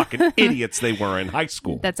same fucking idiots they were in high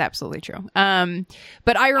school. That's absolutely true.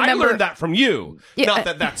 But I remember... I learned that from you. Yeah, not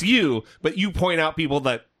that that's you, but you point out people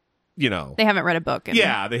that, they haven't read a book.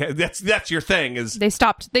 That's your thing. Is they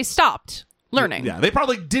stopped learning. Yeah, they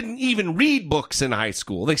probably didn't even read books in high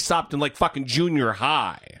school. They stopped in fucking junior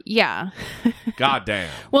high. Yeah. God damn.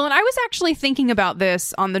 Well, and I was actually thinking about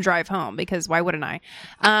this on the drive home, because why wouldn't I?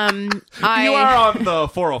 You are on the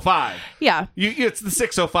 405. Yeah. It's the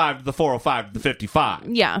 605 to the 405 to the 55.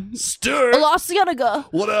 Yeah. Sturt. La Cienega.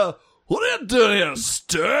 What are you doing here,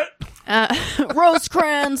 Sturt?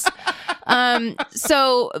 Rosecrans.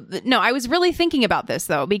 So, no, I was really thinking about this,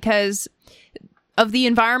 though, because of the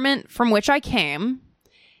environment from which I came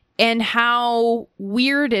and how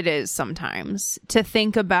weird it is sometimes to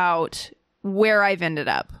think about where I've ended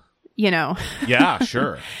up, Yeah,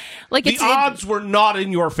 sure. The odds were not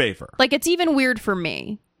in your favor. It's even weird for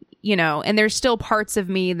me, and there's still parts of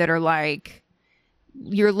me that are like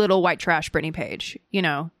your little white trash Brittany Page,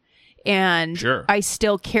 and sure. I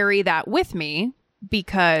still carry that with me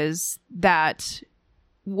because that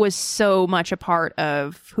was so much a part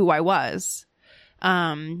of who I was.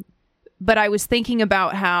 But I was thinking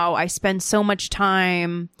about how I spend so much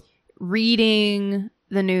time reading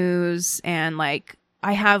the news and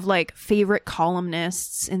I have like favorite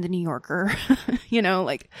columnists in the New Yorker,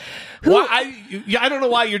 like who well, I don't know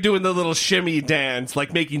why you're doing the little shimmy dance,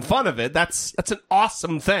 like making fun of it. That's an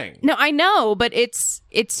awesome thing. No, I know, but it's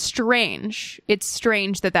strange. It's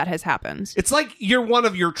strange that has happened. It's like you're one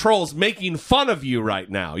of your trolls making fun of you right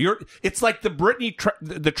now. It's like the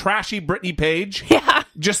the trashy Britney Page. Yeah.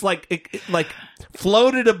 Just like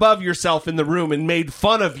floated above yourself in the room and made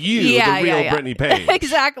fun of you, the real Britney Page.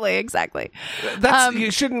 Exactly. That's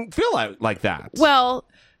you shouldn't feel like that. Well,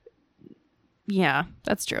 yeah,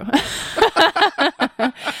 that's true.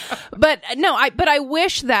 But no, I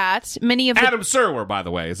wish that many of Adam Serwer, by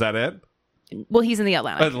the way, is that it? Well, he's in the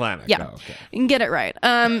Atlantic. Yeah, oh, okay. You can get it right.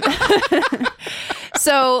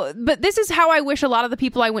 So, but this is how I wish a lot of the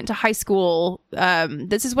people I went to high school,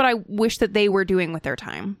 this is what I wish that they were doing with their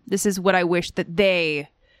time. This is what I wish that they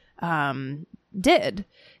did.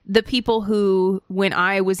 The people who, when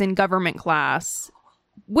I was in government class,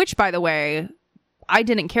 which, by the way, I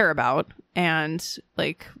didn't care about and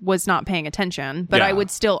was not paying attention, but I would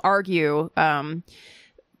still argue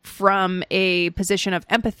from a position of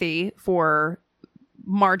empathy for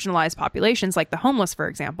marginalized populations like the homeless, for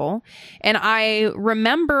example. And I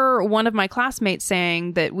remember one of my classmates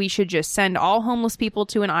saying that we should just send all homeless people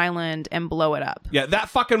to an island and blow it up. Yeah, that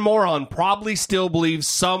fucking moron probably still believes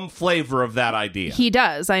some flavor of that idea. He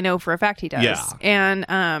does. I know for a fact he does. Yeah. And,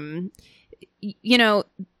 And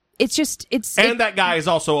that guy is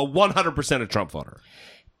also a 100% a Trump voter.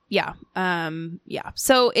 Yeah.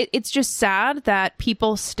 So it's just sad that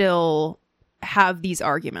people still have these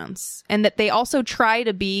arguments and that they also try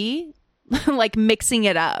to be mixing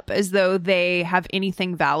it up as though they have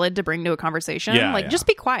anything valid to bring to a conversation. Just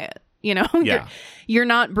be quiet. You're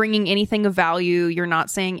not bringing anything of value. You're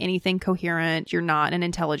not saying anything coherent. You're not an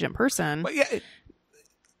intelligent person. But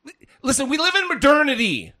listen, we live in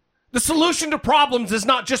modernity. The solution to problems is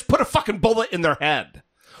not just put a fucking bullet in their head.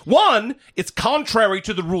 One, it's contrary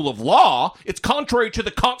to the rule of law. It's contrary to the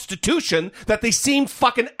Constitution that they seem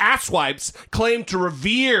fucking asswipes claim to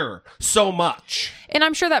revere so much. And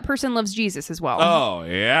I'm sure that person loves Jesus as well. Oh,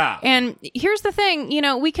 yeah. And here's the thing,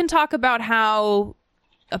 we can talk about how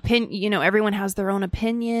everyone has their own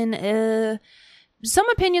opinion. Some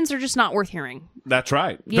opinions are just not worth hearing. That's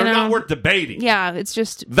right. They're not worth debating. Yeah, it's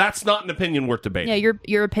just... That's not an opinion worth debating. Yeah,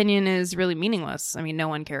 your opinion is really meaningless. I mean, no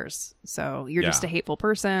one cares. So you're just a hateful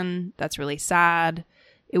person. That's really sad.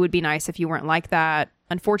 It would be nice if you weren't like that.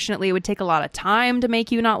 Unfortunately, it would take a lot of time to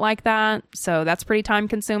make you not like that. So that's pretty time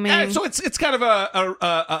consuming. And so it's kind of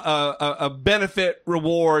a benefit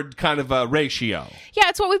reward kind of a ratio. Yeah,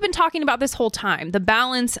 it's what we've been talking about this whole time. The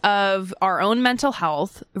balance of our own mental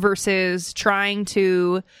health versus trying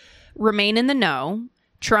to remain in the know,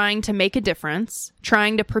 trying to make a difference,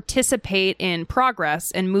 trying to participate in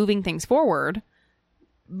progress and moving things forward.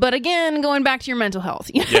 But again, going back to your mental health,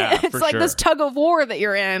 it's like this tug of war that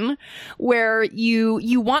you're in where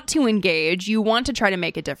you want to engage, you want to try to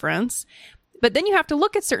make a difference, but then you have to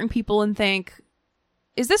look at certain people and think,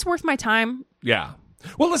 is this worth my time? Yeah.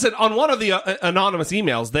 Well, listen, on one of the anonymous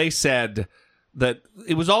emails, they said that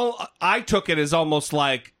it was all, I took it as almost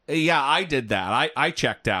like, yeah, I did that. I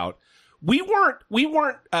checked out. We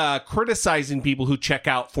weren't criticizing people who check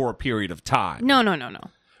out for a period of time. No.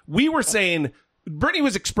 We were saying... Brittany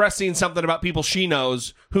was expressing something about people she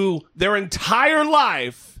knows who their entire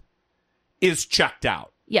life is checked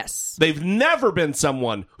out. Yes. They've never been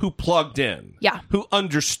someone who plugged in. Yeah. Who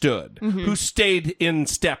understood. Mm-hmm. Who stayed in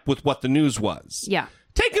step with what the news was. Yeah.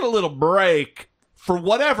 Taking a little break for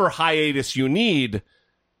whatever hiatus you need,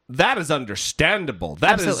 that is understandable.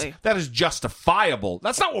 Absolutely. That is justifiable.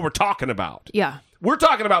 That's not what we're talking about. Yeah. We're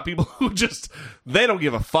talking about people who just, they don't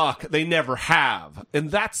give a fuck. They never have. And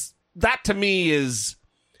that to me is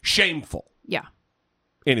shameful. Yeah.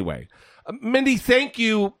 Anyway, Mindy, thank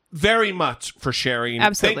you very much for sharing.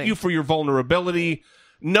 Absolutely. Thank you for your vulnerability.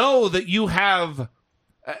 Know that you have,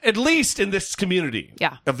 at least in this community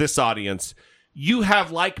of this audience, you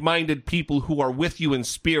have like-minded people who are with you in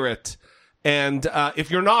spirit. And if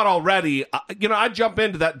you're not already, I jump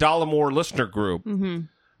into that Dollamore listener group. Mm-hmm.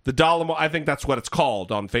 The Dollamore, I think that's what it's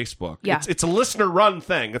called on Facebook. Yeah. It's a listener-run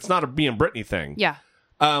thing. It's not a Me and Brittany thing. Yeah.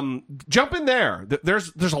 Jump in there.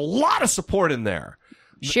 There's a lot of support in there.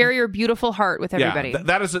 Share your beautiful heart with everybody. Yeah,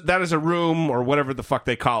 that is a room or whatever the fuck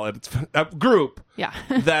they call it. It's a group. Yeah.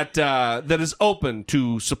 that is open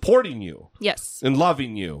to supporting you. Yes. And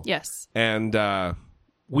loving you. Yes. And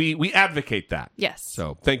we advocate that. Yes.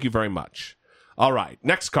 So thank you very much. All right,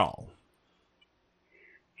 next call.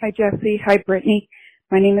 Hi Jesse. Hi Brittany.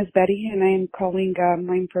 My name is Betty, and I am calling.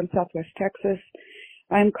 I'm from Southwest Texas.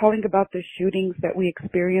 I'm calling about the shootings that we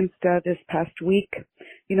experienced this past week.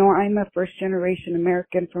 You know, I'm a first-generation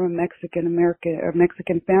American from a Mexican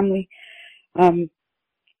family.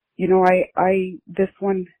 You know, this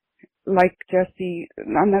one, like Jesse,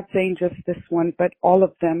 I'm not saying just this one, but all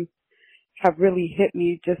of them have really hit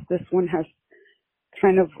me. Just this one has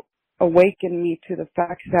kind of awakened me to the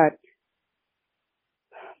fact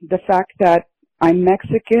that I'm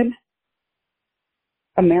Mexican,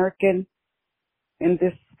 American in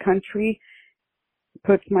this country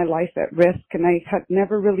puts my life at risk, and I had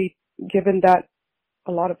never really given that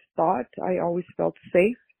a lot of thought. I always felt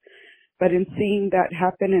safe. But in seeing that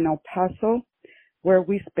happen in El Paso, where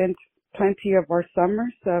we spent plenty of our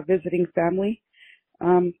summers visiting family,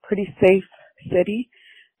 pretty safe city,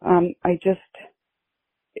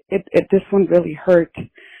 this one really hurt.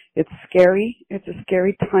 It's scary. It's a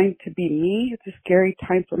scary time to be me. It's a scary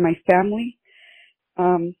time for my family.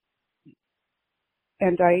 And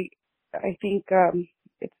I think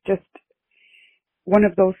it's just one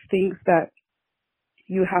of those things that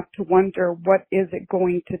you have to wonder, what is it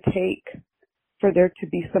going to take for there to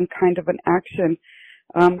be some kind of an action?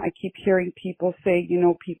 I keep hearing people say, you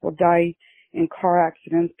know, people die in car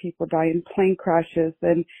accidents, people die in plane crashes,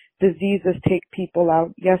 and diseases take people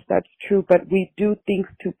out. Yes, that's true, but we do things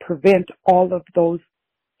to prevent all of those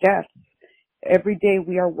deaths. Every day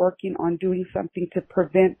we are working on doing something to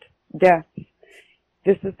prevent deaths.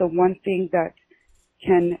 This is the one thing that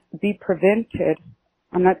can be prevented.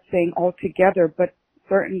 I'm not saying altogether, but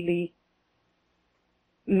certainly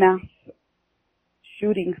mass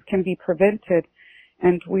shootings can be prevented.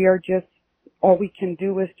 And all we can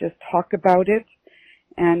do is just talk about it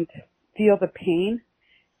and feel the pain,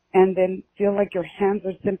 and then feel like your hands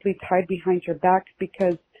are simply tied behind your back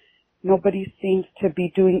because nobody seems to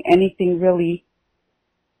be doing anything really.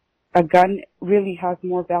 A gun really has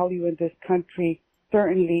more value in this country,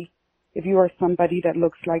 certainly if you are somebody that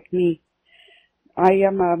looks like me. I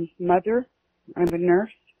am a mother. I'm a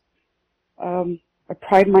nurse. I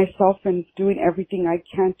pride myself in doing everything I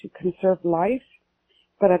can to conserve life,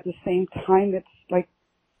 but at the same time, it's like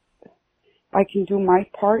I can do my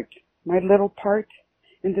part, my little part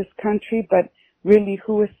in this country, but really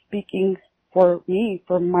who is speaking for me,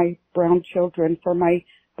 for my brown children, for my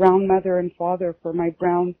brown mother and father, for my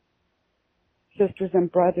brown sisters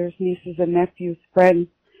and brothers, nieces and nephews, friends?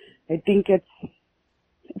 I think it's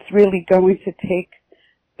really going to take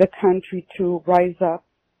the country to rise up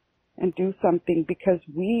and do something, because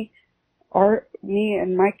me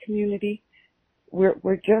and my community,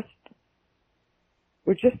 we're just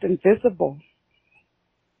invisible.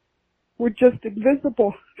 We're just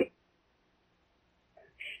invisible.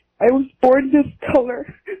 I was born this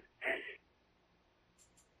color. I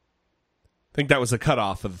think that was a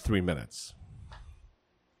cutoff of the 3 minutes.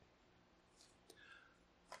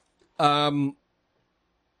 Let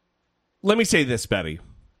me say this, Betty.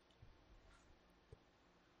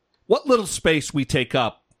 What little space we take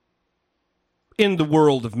up in the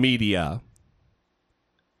world of media,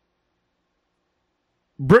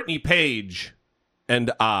 Brittany Page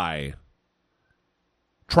and I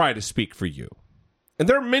try to speak for you. And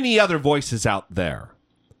there are many other voices out there.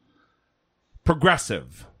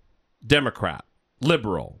 Progressive, Democrat,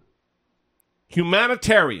 liberal,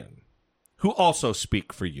 humanitarian, who also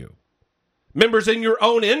speak for you. Members in your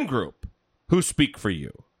own in-group who speak for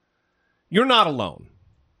you. You're not alone.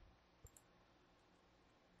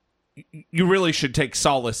 You really should take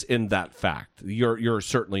solace in that fact. You're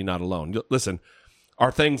certainly not alone. Listen,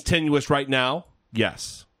 are things tenuous right now?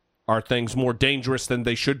 Yes. Are things more dangerous than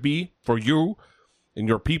they should be for you and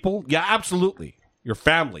your people? Yeah, absolutely. Your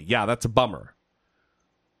family. Yeah, that's a bummer.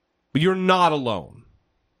 But you're not alone.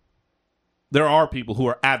 There are people who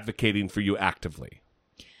are advocating for you actively.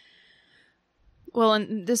 Well,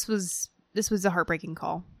 and this was a heartbreaking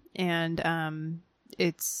call, and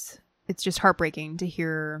it's just heartbreaking to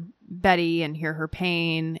hear Betty and hear her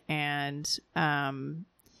pain, and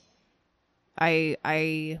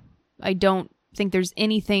I don't think there's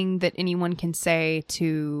anything that anyone can say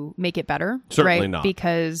to make it better. Certainly right? not.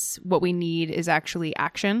 Because what we need is actually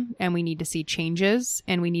action, and we need to see changes,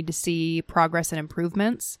 and we need to see progress and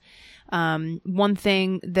improvements. One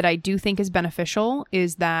thing that I do think is beneficial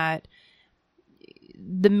is that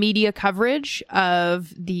the media coverage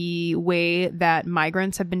of the way that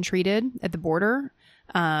migrants have been treated at the border,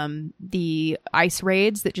 the ICE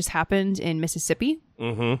raids that just happened in Mississippi.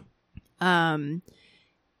 Mm-hmm.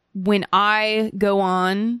 When I go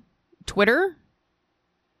on Twitter,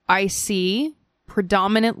 I see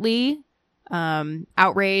predominantly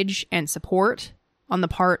outrage and support on the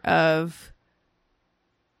part of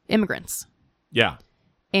immigrants. Yeah.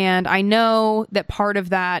 And I know that part of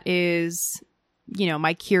that is,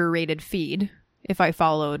 my curated feed. If I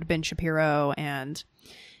followed Ben Shapiro and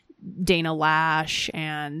Dana Lash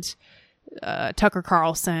and Tucker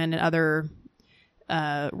Carlson and other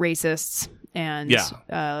racists and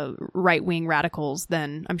right-wing radicals,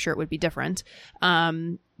 then I'm sure it would be different.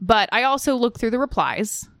 But I also look through the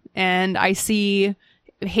replies and I see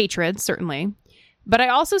hatred, certainly. But I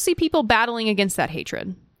also see people battling against that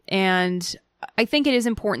hatred. And I think it is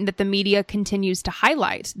important that the media continues to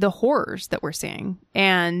highlight the horrors that we're seeing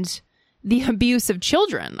and the abuse of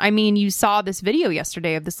children. I mean, you saw this video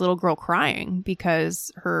yesterday of this little girl crying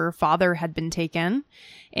because her father had been taken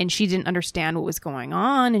and she didn't understand what was going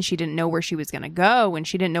on and she didn't know where she was going to go and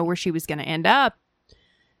she didn't know where she was going to end up.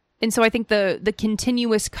 And so I think the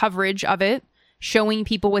continuous coverage of it, showing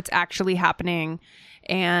people what's actually happening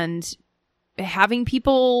and having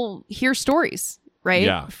people hear stories, right?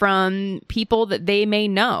 Yeah. From people that they may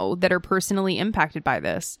know that are personally impacted by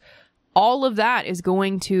this. All of that is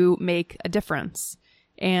going to make a difference.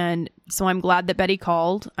 And so I'm glad that Betty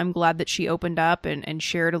called. I'm glad that she opened up and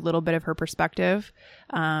shared a little bit of her perspective.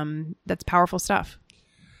 That's powerful stuff.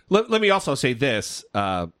 Let me also say this,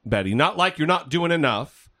 Betty, not like you're not doing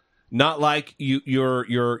enough, not like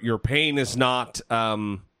your pain is not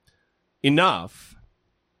enough.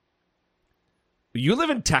 You live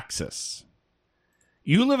in Texas.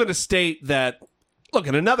 You live in a state that, look,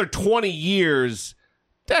 in another 20 years,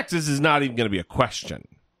 Texas is not even going to be a question.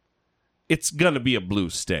 It's going to be a blue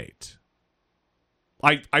state.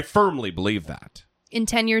 I firmly believe that. In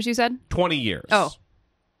 10 years, you said? 20 years. Oh.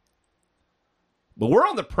 But we're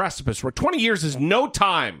on the precipice where 20 years is no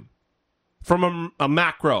time from a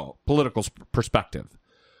macro political perspective.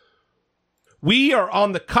 We are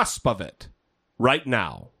on the cusp of it right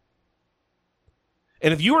now.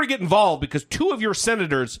 And if you were to get involved because two of your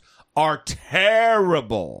senators are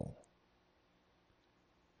terrible,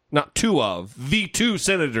 not two of, the two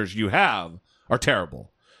senators you have are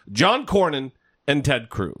terrible. John Cornyn and Ted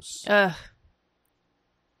Cruz. Ugh.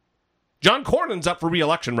 John Cornyn's up for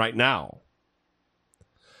re-election right now.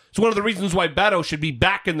 It's one of the reasons why Beto should be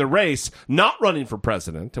back in the race, not running for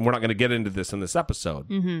president, and we're not going to get into this in this episode.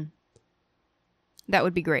 Mm-hmm. That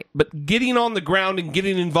would be great. But getting on the ground and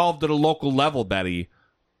getting involved at a local level, Betty,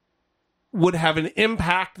 would have an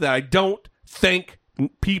impact that I don't think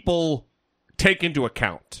people take into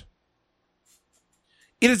account.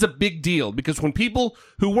 It is a big deal because when people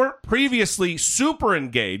who weren't previously super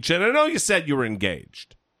engaged, and I know you said you were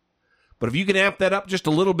engaged, but if you can amp that up just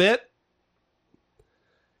a little bit,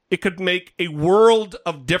 it could make a world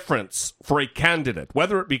of difference for a candidate,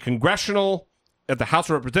 whether it be congressional at the House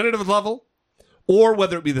of Representatives level or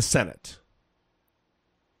whether it be the Senate.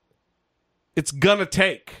 It's gonna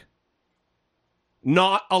take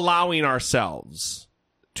not allowing ourselves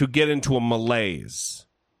to get into a malaise.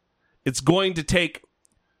 It's going to take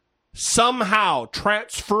somehow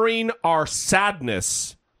transferring our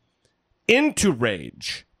sadness into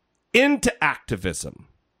rage, into activism.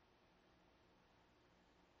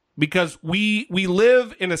 Because we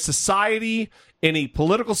live in a society, in a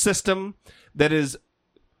political system that is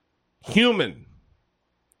human,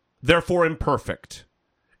 therefore imperfect.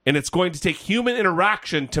 And it's going to take human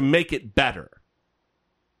interaction to make it better.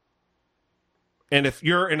 And if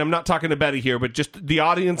you're, and I'm not talking to Betty here, but just the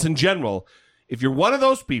audience in general, if you're one of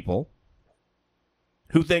those people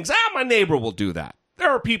who thinks, my neighbor will do that. There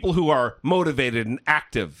are people who are motivated and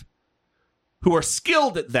active, who are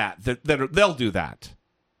skilled at that they'll do that.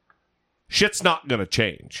 Shit's not going to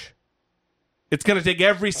change. It's going to take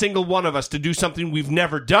every single one of us to do something we've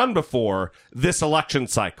never done before this election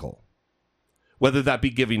cycle. Whether that be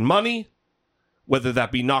giving money, whether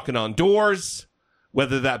that be knocking on doors,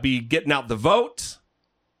 whether that be getting out the vote.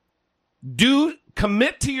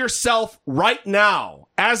 Commit to yourself right now,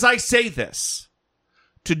 as I say this,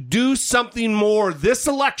 to do something more this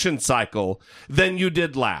election cycle than you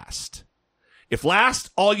did last. If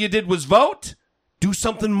last all you did was vote, do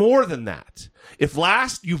something more than that. If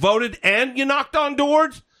last you voted and you knocked on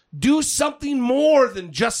doors, do something more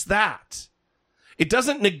than just that. It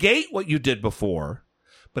doesn't negate what you did before,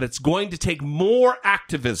 but it's going to take more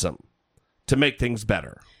activism to make things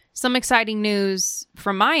better. Some exciting news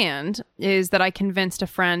from my end is that I convinced a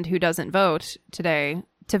friend who doesn't vote today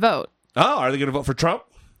to vote. Oh, are they going to vote for Trump?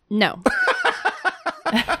 No.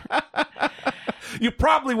 You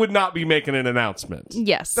probably would not be making an announcement.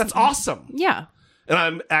 Yes. That's awesome. Yeah. And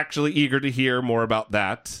I'm actually eager to hear more about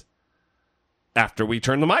that. after we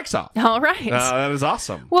turn the mics off. All right. That is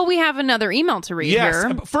awesome. Well, we have another email to read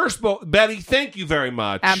here. First, Betty, thank you very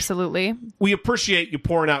much. Absolutely. We appreciate you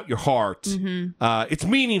pouring out your heart. It's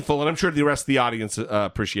meaningful, and I'm sure the rest of the audience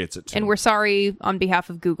appreciates it, too. And we're sorry on behalf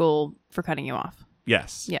of Google for cutting you off.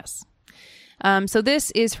 Yes. Yes. So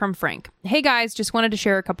this is from Frank. Hey guys, just wanted to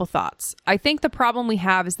share a couple thoughts. I think the problem we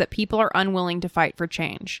have is that people are unwilling to fight for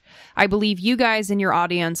change. I believe you guys in your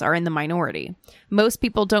audience are in the minority. Most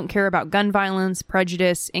people don't care about gun violence,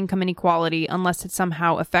 prejudice, income inequality unless it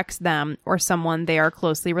somehow affects them or someone they are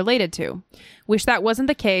closely related to. Wish that wasn't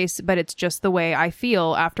the case, but it's just the way I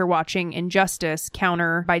feel after watching injustice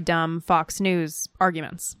counter by dumb Fox News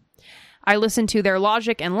arguments. I listen to their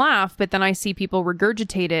logic and laugh, but then I see people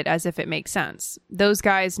regurgitate it as if it makes sense. Those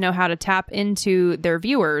guys know how to tap into their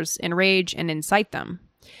viewers, enrage, and incite them.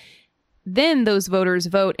 Then those voters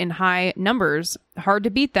vote in high numbers. Hard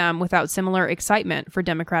to beat them without similar excitement for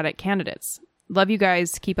Democratic candidates. Love you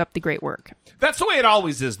guys. Keep up the great work. That's the way it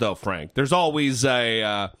always is, though, Frank. There's always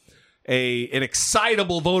an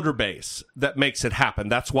excitable voter base that makes it happen.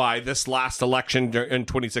 That's why this last election in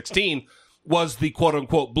 2016 was the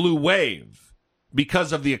quote-unquote blue wave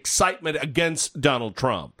because of the excitement against Donald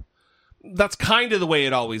Trump. That's kind of the way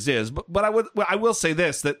it always is. But I will say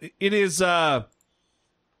this, that it is,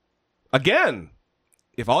 again,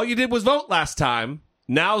 if all you did was vote last time,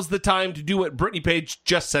 now's the time to do what Brittany Page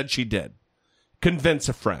just said she did. Convince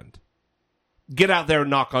a friend. Get out there and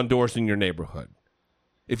knock on doors in your neighborhood.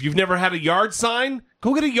 If you've never had a yard sign,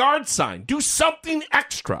 go get a yard sign. Do something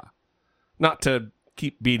extra. Not to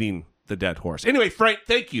keep beating the dead horse. Anyway, Frank,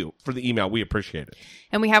 thank you for the email. We appreciate it.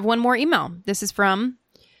 And we have one more email. This is from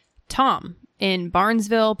Tom in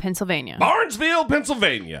Barnesville, Pennsylvania. Barnesville,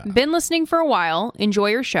 Pennsylvania. Been listening for a while. Enjoy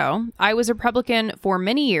your show. I was a Republican for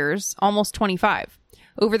many years, almost 25.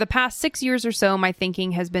 Over the past 6 years or so, my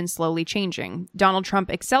thinking has been slowly changing. Donald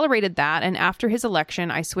Trump accelerated that, and after his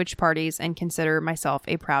election, I switched parties and consider myself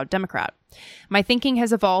a proud Democrat. My thinking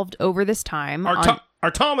has evolved over this time.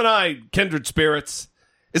 Are Tom and I kindred spirits?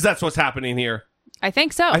 Is that what's happening here? I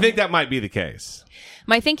think so. I think that might be the case.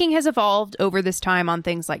 My thinking has evolved over this time on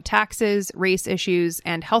things like taxes, race issues,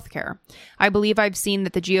 and healthcare. I believe I've seen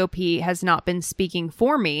that the GOP has not been speaking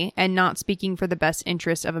for me and not speaking for the best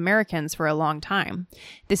interest of Americans for a long time.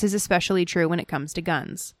 This is especially true when it comes to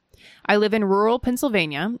guns. I live in rural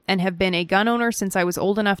Pennsylvania and have been a gun owner since I was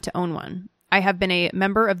old enough to own one. I have been a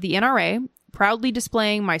member of the NRA, proudly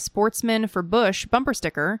displaying my Sportsman for Bush bumper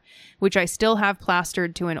sticker, which I still have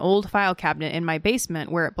plastered to an old file cabinet in my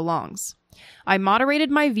basement where it belongs. I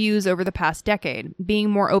moderated my views over the past decade, being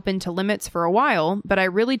more open to limits for a while, but I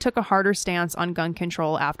really took a harder stance on gun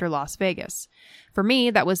control after Las Vegas. For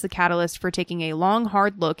me, that was the catalyst for taking a long,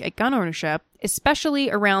 hard look at gun ownership,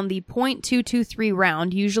 especially around the .223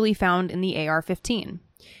 round usually found in the AR-15.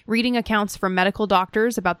 Reading accounts from medical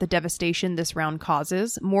doctors about the devastation this round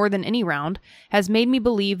causes, more than any round, has made me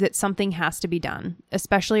believe that something has to be done,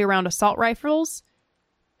 especially around assault rifles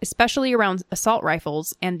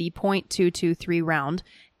and the .223 round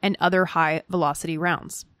and other high-velocity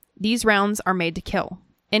rounds. These rounds are made to kill.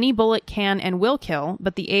 Any bullet can and will kill,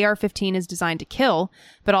 but the AR-15 is designed to kill,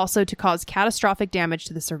 but also to cause catastrophic damage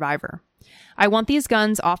to the survivor. I want these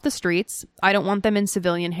guns off the streets. I don't want them in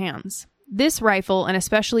civilian hands. This rifle, and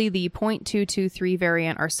especially the .223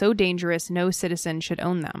 variant, are so dangerous no citizen should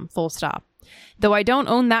own them, full stop. Though I don't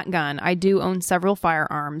own that gun, I do own several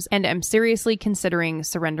firearms, and am seriously considering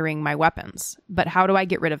surrendering my weapons. But how do I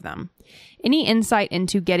get rid of them? Any insight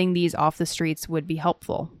into getting these off the streets would be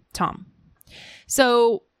helpful. Tom.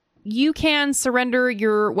 So, you can surrender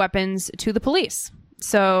your weapons to the police.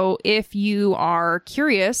 So, if you are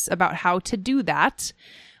curious about how to do that,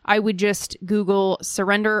 I would just Google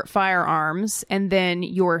surrender firearms and then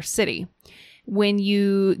your city. When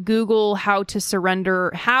you Google how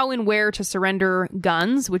and where to surrender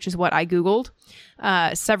guns, which is what I Googled,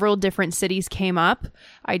 several different cities came up.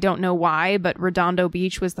 I don't know why, but Redondo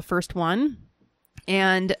Beach was the first one.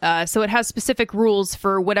 And so it has specific rules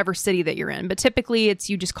for whatever city that you're in. But typically it's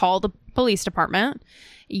you just call the police department.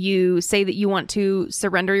 You say that you want to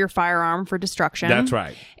surrender your firearm for destruction. That's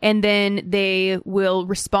right. And then they will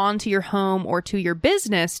respond to your home or to your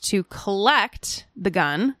business to collect the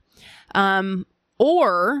gun.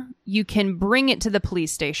 Or you can bring it to the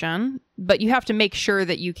police station, but you have to make sure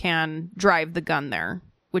that you can drive the gun there,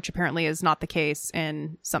 which apparently is not the case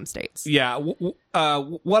in some states. Yeah.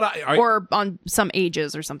 Or on some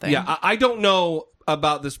ages or something. Yeah. I don't know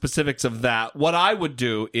about the specifics of that. What I would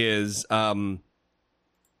do is, I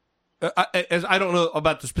don't know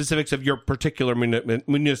about the specifics of your particular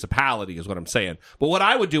municipality is what I'm saying. But what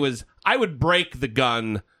I would do is I would break the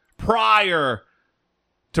gun prior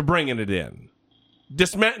to bringing it in.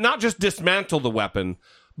 Not just dismantle the weapon,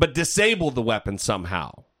 but disable the weapon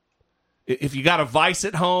somehow. If you got a vise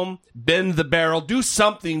at home, bend the barrel, do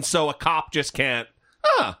something so a cop just can't,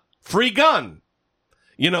 free gun.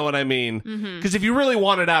 You know what I mean? Because if you really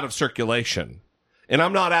want it out of circulation, and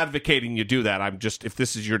I'm not advocating you do that, I'm just, if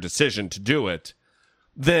this is your decision to do it,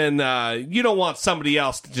 then you don't want somebody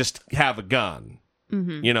else to just have a gun.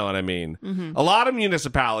 You know what I mean? A lot of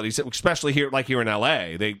municipalities, especially here, like here in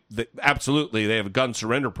LA, they absolutely, they have gun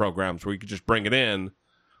surrender programs where you can just bring it in,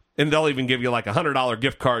 and they'll even give you like $100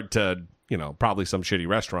 gift card to, probably some shitty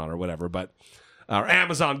restaurant or whatever, but or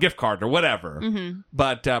Amazon gift card or whatever.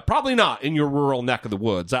 But probably not in your rural neck of the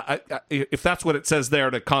woods. If that's what it says there,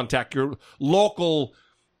 to contact your local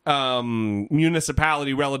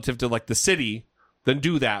municipality relative to like the city, then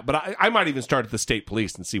do that. But I might even start at the state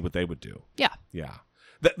police and see what they would do. Yeah. Yeah.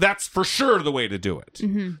 That's for sure the way to do it.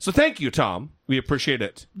 So thank you, Tom. We appreciate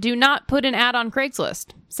it. Do not put an ad on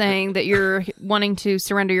Craigslist saying that you're wanting to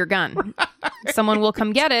surrender your gun. Someone will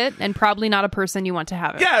come get it, and probably not a person you want to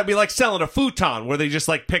have it. Yeah, it'd be like selling a futon where they just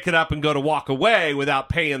like pick it up and go to walk away without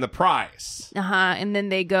paying the price. And then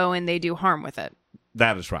they go and they do harm with it.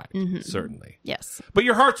 That is right. Certainly. Yes. But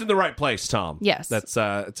your heart's in the right place, Tom. Yes. That's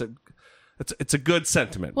it's a good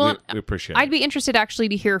sentiment. Well, we appreciate it. I'd be interested actually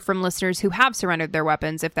to hear from listeners who have surrendered their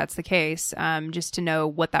weapons, if that's the case, just to know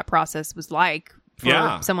what that process was like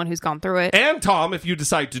for someone who's gone through it. And Tom, if you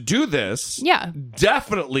decide to do this,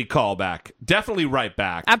 definitely call back. Definitely write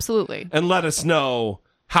back. Absolutely. And let us know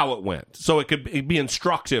how it went. So it could be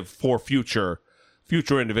instructive for future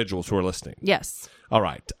individuals who are listening. Yes. All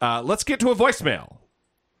right. Let's get to a voicemail.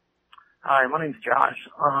 Hi, my name's Josh.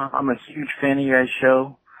 I'm a huge fan of your guys'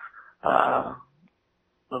 show.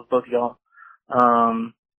 Love both of y'all.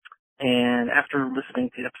 And after listening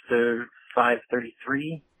to episode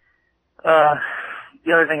 533,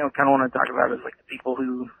 the other thing I kind of want to talk about is like the people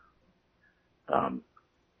who,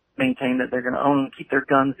 maintain that they're going to keep their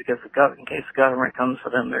guns because in case the government comes for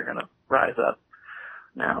them, they're going to rise up.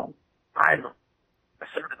 Now, I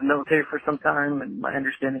served in the military for some time, and my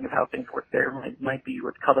understanding of how things work there might be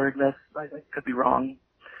with coloring this. I could be wrong.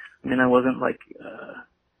 I mean, I wasn't like,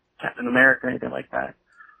 Captain America or anything like that,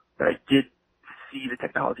 but I did see the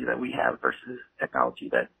technology that we have versus technology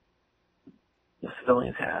that the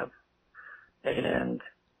civilians have. And,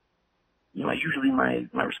 usually my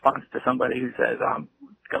response to somebody who says, the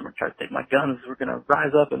government tries to take my guns, we're going to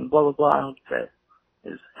rise up and blah, blah, blah,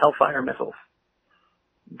 is hellfire missiles,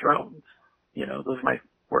 drones. Those are my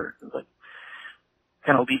words. It's like,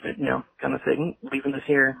 kind of leave it, kind of saying, leaving this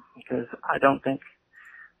here, because I don't think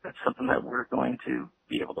that's something that we're going to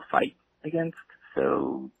be able to fight against.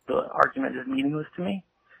 So the argument is meaningless to me,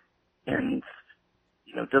 and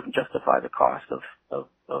doesn't justify the cost of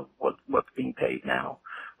what's being paid now,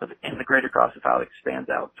 and the greater cost of how it expands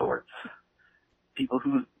out towards people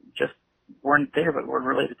who just weren't there but were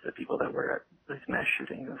related to the people that were at these mass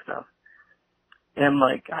shootings and stuff. And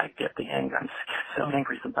I get the anger. I'm so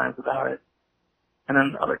angry sometimes about it, and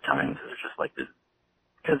then other times it's just like this,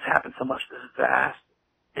 because it happens so much. This vast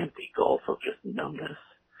empty gulf of just numbness.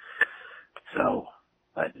 So,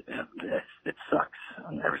 it sucks.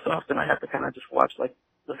 And every so often I have to kind of just watch the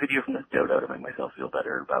video from this dodo to make myself feel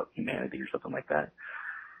better about humanity or something like that.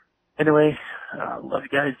 Anyway, love you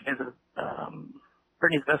guys. You guys are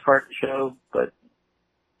Brittany's the best part of the show, but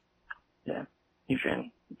yeah, you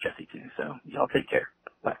and Jesse too. So y'all take care.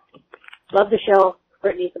 Bye. Love the show.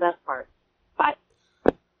 Brittany's the best part. Bye.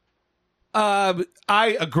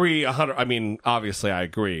 I agree 100. I mean, obviously, I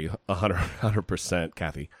agree 100%,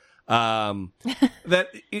 Kathy. That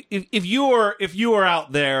if you are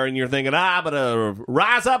out there and you're thinking, I'm gonna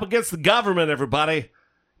rise up against the government, everybody,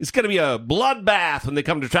 it's gonna be a bloodbath when they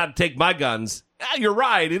come to try to take my guns. You're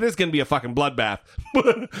right. It is gonna be a fucking bloodbath,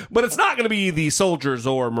 but it's not gonna be the soldiers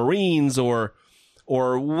or Marines or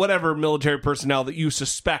whatever military personnel that you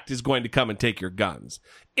suspect is going to come and take your guns.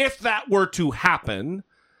 If that were to happen.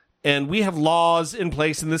 And we have laws in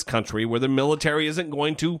place in this country where the military isn't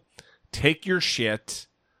going to take your shit.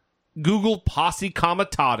 Google posse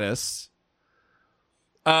comitatus.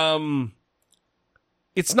 It's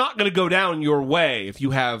not going to go down your way if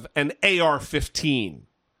you have an AR-15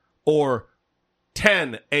 or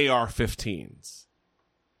 10 AR-15s.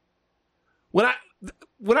 When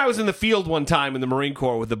I was in the field one time in the Marine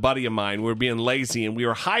Corps with a buddy of mine, we were being lazy and we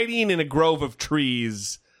were hiding in a grove of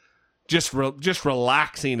trees. Just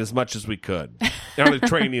relaxing as much as we could on a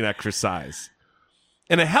training exercise.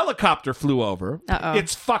 And a helicopter flew over. Uh-oh.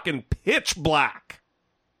 It's fucking pitch black.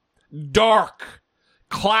 Dark.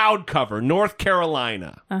 Cloud cover. North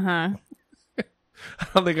Carolina. Uh-huh. I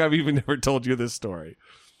don't think I've even ever told you this story.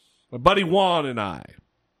 My buddy Juan and I.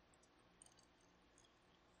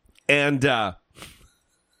 And a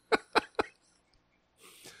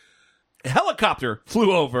helicopter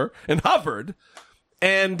flew over and hovered.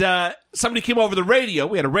 And somebody came over the radio.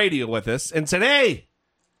 We had a radio with us and said, "Hey,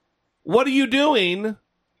 what are you doing?"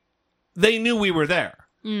 They knew we were there.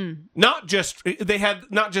 They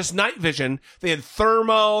had not just night vision, they had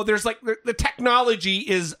thermo. There's like the technology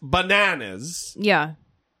is bananas. Yeah.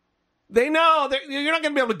 They know you're not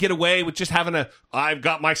going to be able to get away with just having I've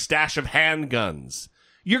got my stash of handguns.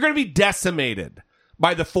 You're going to be decimated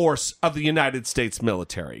by the force of the United States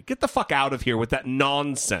military. Get the fuck out of here with that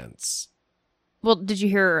nonsense. Well, did you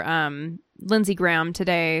hear Lindsey Graham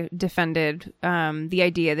today defended the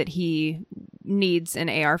idea that he needs an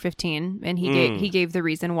AR-15, and he gave the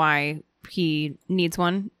reason why he needs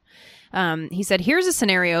one. He said, "Here's a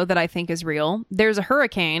scenario that I think is real. There's a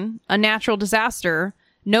hurricane, a natural disaster,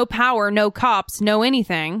 no power, no cops, no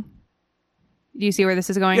anything." Do you see where this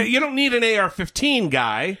is going? Yeah, you don't need an AR-15,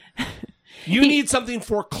 guy. You need something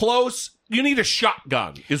for close. You need a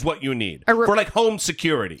shotgun is what you need for like home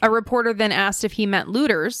security. A reporter then asked if he meant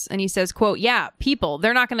looters, and he says, quote, "Yeah, people,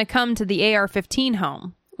 they're not going to come to the AR-15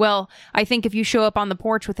 home. Well, I think if you show up on the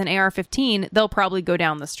porch with an AR-15, they'll probably go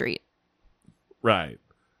down the street." Right.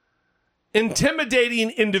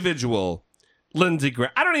 Intimidating individual, Lindsey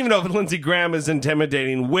Graham. I don't even know if Lindsey Graham is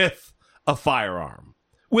intimidating with a firearm.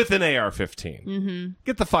 With an AR-15. Mm-hmm.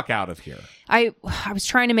 Get the fuck out of here. I was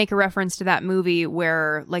trying to make a reference to that movie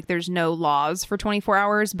where, like, there's no laws for 24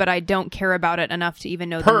 hours, but I don't care about it enough to even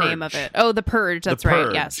know Purge. the name of it. Oh, The Purge. That's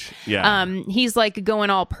right. Yes. Yeah. He's, like, going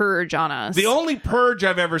all Purge on us. The only Purge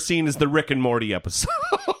I've ever seen is the Rick and Morty episode.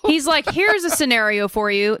 He's like, "Here's a scenario for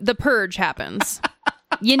you. The Purge happens.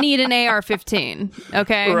 You need an AR-15.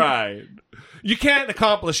 Okay? Right. You can't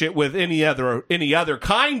accomplish it with any other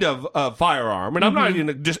kind of firearm. And I'm not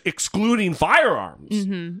even just excluding firearms.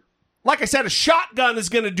 Mm-hmm. Like I said, a shotgun is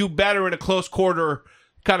going to do better in a close quarter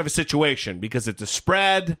kind of a situation because it's a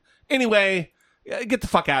spread. Anyway, get the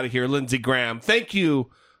fuck out of here, Lindsey Graham. Thank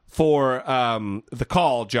you for the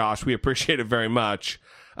call, Josh. We appreciate it very much.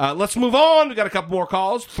 Let's move on. We got a couple more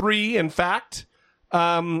calls. 3, in fact.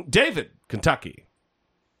 David, Kentucky.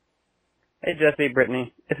 Hey, Jesse,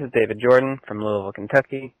 Brittany. This is David Jordan from Louisville,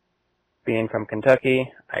 Kentucky. Being from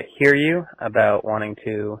Kentucky, I hear you about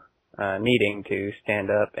needing to stand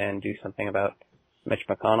up and do something about Mitch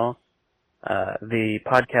McConnell. The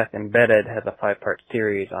podcast Embedded has a 5-part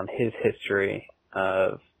series on his history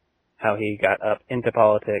of how he got up into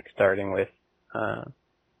politics, starting with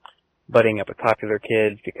butting up with popular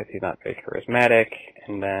kids because he's not very charismatic,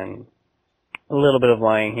 and then a little bit of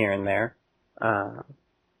lying here and there.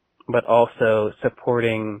 But also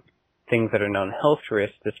supporting things that are known health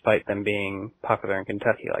risks despite them being popular in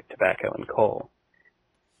Kentucky, like tobacco and coal.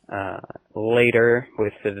 Later,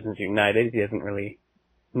 with Citizens United, he doesn't really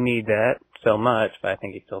need that so much, but I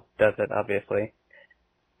think he still does it, obviously.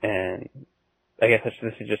 And I guess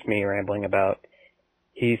this is just me rambling about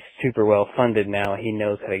he's super well funded now. He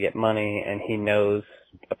knows how to get money, and he knows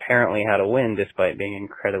apparently how to win despite being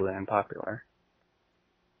incredibly unpopular.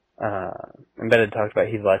 Embedded talks about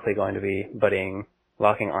he's likely going to be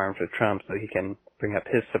locking arms with Trump so he can bring up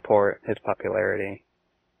his support, his popularity.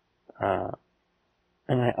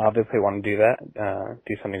 And I obviously want to do that,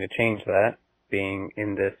 do something to change that, being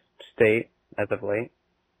in this state as of late,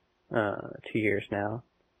 2 years now.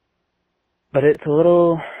 But it's a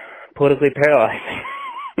little politically paralyzing.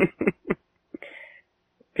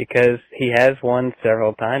 Because he has won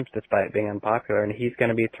several times despite being unpopular, and he's going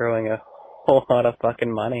to be throwing a whole lot of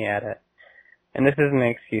fucking money at it. And this isn't an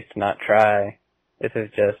excuse to not try. This is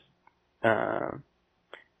just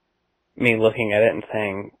me looking at it and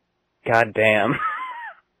saying, God damn.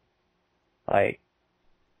 Like,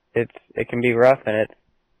 it can be rough, and it's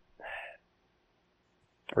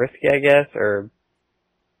risky, I guess, or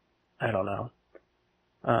I don't know.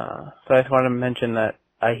 So I just wanted to mention that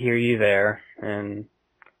I hear you there, and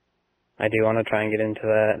I do want to try and get into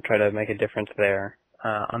that and try to make a difference there.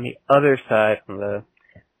 On the other side, on the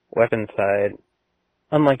weapons side,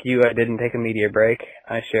 unlike you, I didn't take a media break.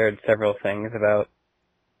 I shared several things about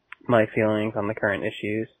my feelings on the current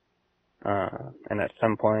issues. And at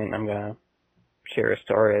some point, I'm going to share a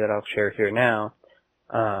story that I'll share here now.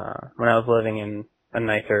 When I was living in a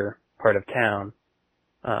nicer part of town,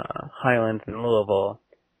 Highlands in Louisville,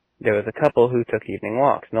 there was a couple who took evening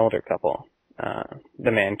walks, an older couple.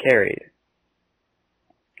 The man carried.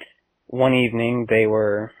 One evening, they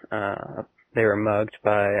were mugged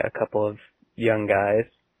by a couple of young guys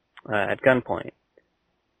at gunpoint.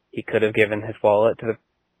 He could have given his wallet to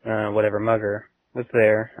the whatever mugger was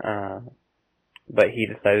there, but he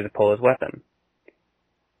decided to pull his weapon.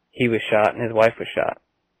 He was shot and his wife was shot.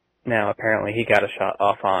 Now, apparently he got a shot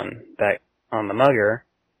off on the mugger,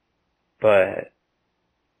 but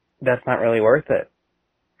that's not really worth it.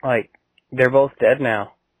 Like, they're both dead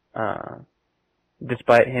now.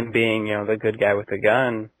 Despite him being, the good guy with the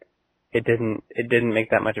gun, it didn't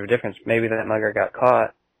make that much of a difference. Maybe that mugger got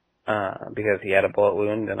caught, because he had a bullet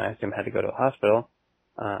wound and I assume had to go to a hospital.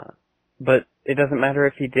 But it doesn't matter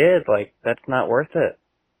if he did, like, that's not worth it.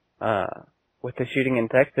 With the shooting in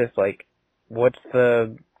Texas, like, what's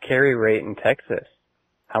the carry rate in Texas?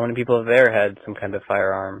 How many people there had some kind of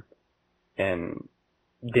firearm and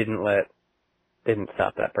didn't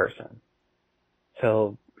stop that person?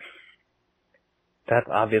 So, that's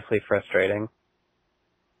obviously frustrating.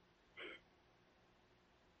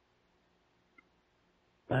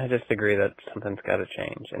 I just agree that something's got to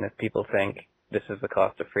change, and if people think this is the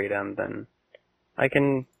cost of freedom, then I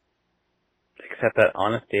can accept that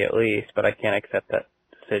honesty at least, but I can't accept that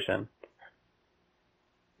decision.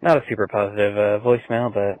 Not a super positive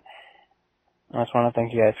voicemail, but I just want to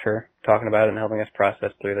thank you guys for talking about it and helping us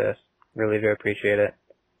process through this. Really do appreciate it.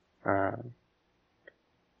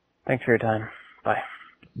 Thanks for your time. Bye.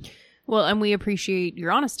 Well, and we appreciate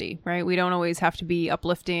your honesty, right? We don't always have to be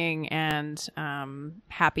uplifting and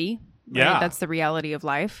happy. Right? Yeah. That's the reality of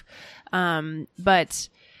life. But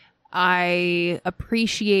I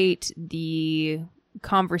appreciate the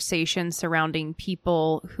conversation surrounding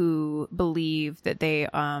people who believe that they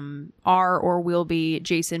are or will be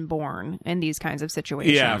Jason Bourne in these kinds of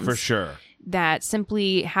situations. Yeah, for sure. That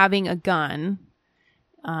simply having a gun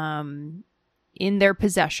in their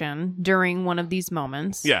possession during one of these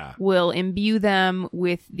moments will imbue them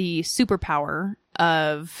with the superpower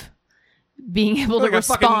of being able to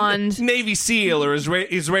respond. A Navy SEAL or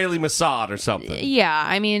Israeli Mossad or something. Yeah,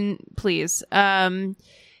 I mean, please.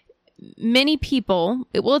 Many people,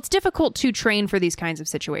 it's difficult to train for these kinds of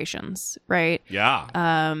situations, right?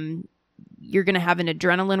 Yeah. You're going to have an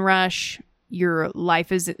adrenaline rush. Your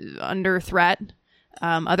life is under threat.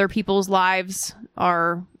 Other people's lives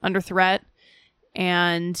are under threat.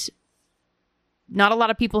 And not a lot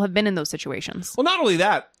of people have been in those situations. Well, not only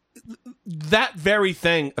that very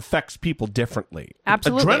thing affects people differently.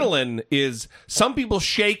 Absolutely. Adrenaline is, some people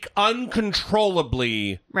shake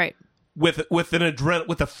uncontrollably. Right. With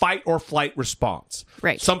a fight or flight response.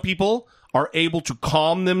 Right. Some people are able to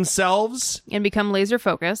calm themselves and become laser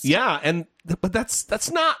focused. Yeah, but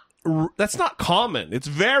that's not common. It's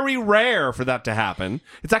very rare for that to happen.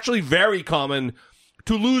 It's actually very common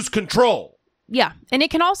to lose control. Yeah, and it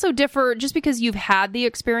can also differ. Just because you've had the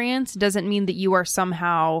experience doesn't mean that you are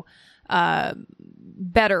somehow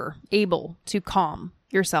better able to calm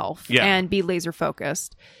yourself and be laser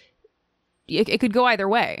focused. It could go either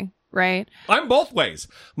way, right? I'm both ways.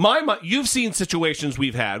 You've seen situations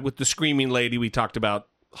we've had with the screaming lady we talked about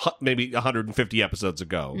maybe 150 episodes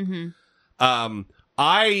ago. Mm-hmm.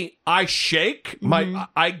 I shake. Mm-hmm.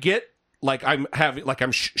 I get like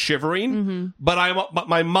I'm shivering, but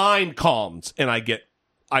my mind calms and I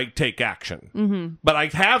take action. Mm-hmm. But I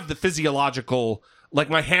have the physiological,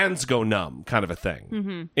 like my hands go numb kind of a thing.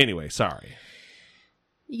 Mm-hmm. Anyway, sorry.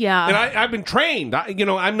 Yeah. And I've been trained.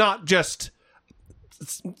 I'm not just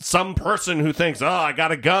some person who thinks, I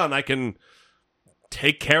got a gun, I can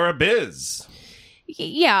take care of biz.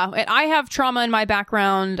 Yeah, I have trauma in my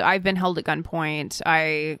background. I've been held at gunpoint.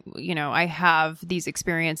 I have these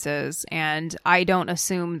experiences, and I don't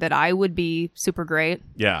assume that I would be super great.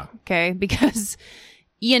 Yeah. Okay, because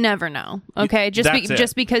you never know. Okay,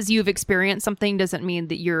 just because you've experienced something doesn't mean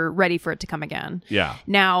that you're ready for it to come again. Yeah.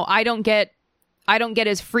 Now, I don't get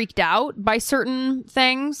as freaked out by certain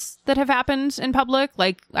things that have happened in public.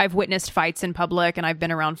 Like, I've witnessed fights in public, and I've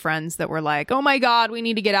been around friends that were like, oh my God, we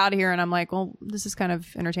need to get out of here. And I'm like, well, this is kind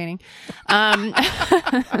of entertaining. So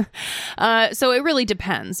it really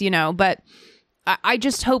depends, but I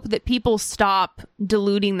just hope that people stop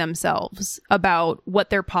deluding themselves about what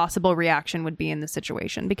their possible reaction would be in the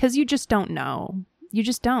situation, because you just don't know. You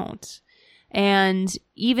just don't. And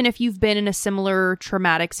even if you've been in a similar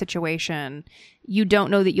traumatic situation, you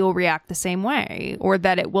don't know that you'll react the same way, or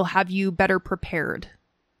that it will have you better prepared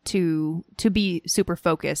to be super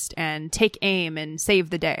focused and take aim and save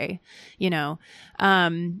the day. I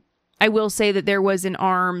will say that there was an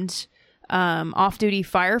armed off-duty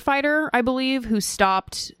firefighter, I believe, who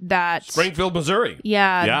stopped that Springfield, Missouri.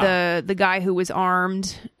 Yeah. The guy who was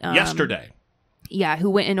armed yesterday. Yeah, who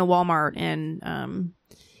went in a Walmart and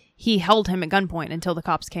he held him at gunpoint until the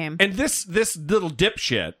cops came. And this little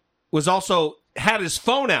dipshit was also had his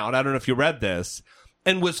phone out. I don't know if you read this,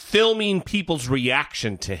 and was filming people's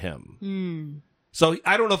reaction to him. So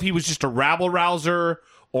I don't know if he was just a rabble-rouser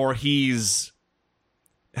or has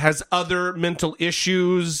other mental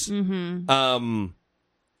issues, or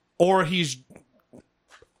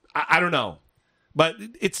I don't know. But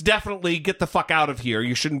it's definitely get the fuck out of here.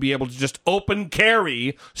 You shouldn't be able to just open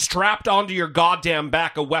carry, strapped onto your goddamn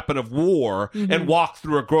back, a weapon of war, and walk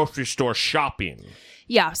through a grocery store shopping.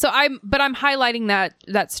 Yeah, so I'm highlighting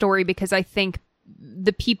that story because I think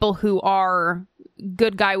the people who are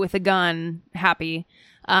good guy with a gun happy,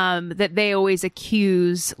 that they always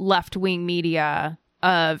accuse left-wing media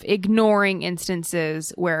of ignoring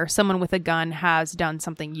instances where someone with a gun has done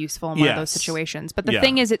something useful in one of those situations. But the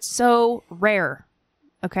thing is, it's so rare.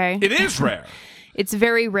 Okay? It is rare. It's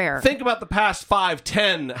very rare. Think about the past 5,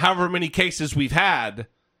 10, however many cases we've had.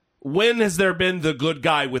 When has there been the good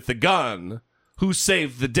guy with the gun who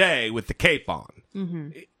saved the day with the cape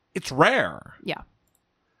on? It's rare. Yeah.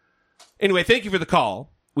 Anyway, thank you for the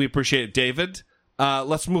call. We appreciate it, David.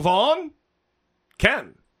 Let's move on.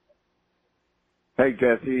 Ken. Hey,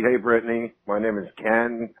 Jesse. Hey, Brittany. My name is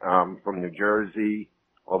Ken. I'm from New Jersey,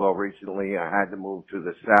 although recently I had to move to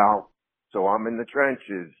the South, so I'm in the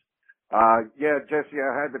trenches. Yeah, Jesse,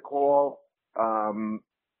 I had to call.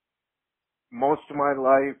 Most of my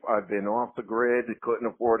life, I've been off the grid, couldn't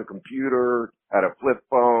afford a computer, had a flip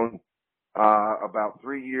phone. About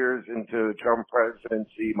 3 years into the Trump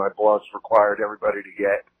presidency, my boss required everybody to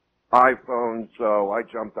get iPhones, so I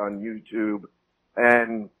jumped on YouTube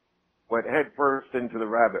and went head first into the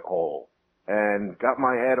rabbit hole and got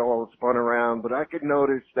my head all spun around. But I could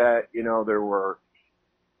notice that, there were,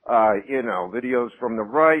 videos from the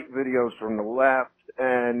right, videos from the left,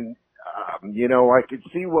 and, I could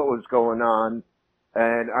see what was going on.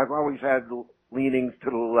 And I've always had leanings to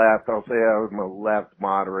the left. I'll say I was a left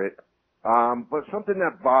moderate. But something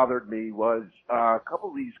that bothered me was a couple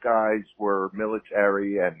of these guys were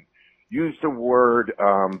military and used the word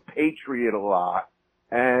patriot a lot.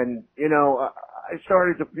 And, I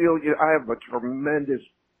started to feel, I have a tremendous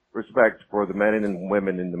respect for the men and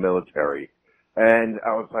women in the military. And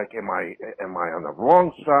I was like, am I on the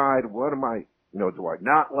wrong side? What am I, do I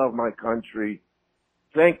not love my country?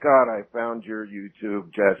 Thank God I found your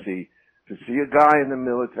YouTube, Jesse, to see a guy in the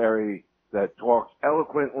military that talks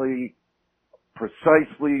eloquently,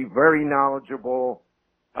 precisely, very knowledgeable,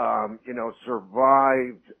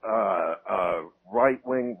 survived a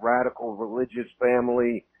right-wing radical religious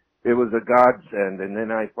family. It was a godsend. And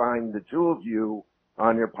then I find the two of you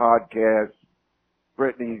on your podcast,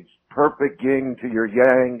 Brittany's perfect yin to your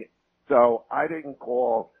yang. So I didn't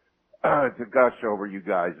call to gush over you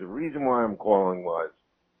guys. The reason why I'm calling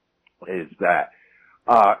is that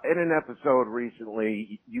in an episode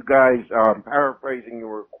recently, you guys, paraphrasing, you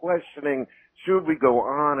were questioning, should we go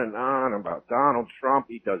on and on about Donald Trump?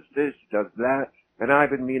 He does this, he does that. And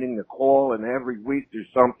I've been meaning to call, and every week there's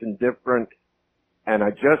something different. And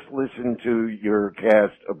I just listened to your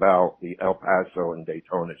cast about the El Paso and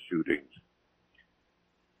Daytona shootings.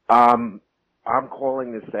 I'm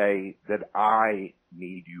calling to say that I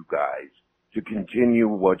need you guys to continue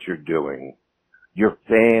what you're doing. Your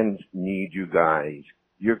fans need you guys.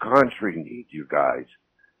 Your country needs you guys.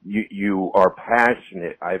 You are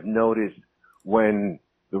passionate. I've noticed when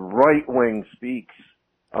the right wing speaks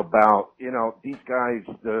about, these guys,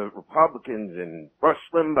 the Republicans and Rush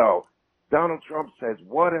Limbaugh, Donald Trump says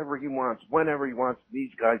whatever he wants, whenever he wants.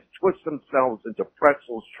 These guys twist themselves into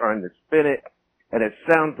pretzels trying to spin it. And it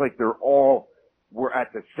sounds like we're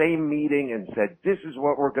at the same meeting and said, this is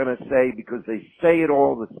what we're going to say, because they say it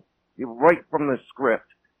all right from the script.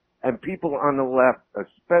 And people on the left,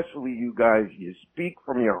 especially you guys, you speak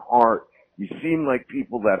from your heart. You seem like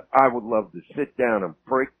people that I would love to sit down and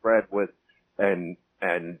break bread with and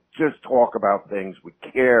just talk about things with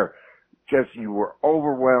care. Jesse, you were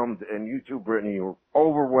overwhelmed, and you too, Brittany, you were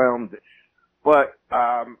overwhelmed. But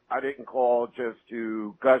I didn't call just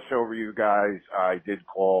to gush over you guys. I did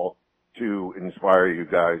call to inspire you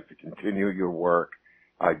guys to continue your work.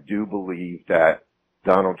 I do believe that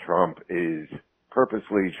Donald Trump is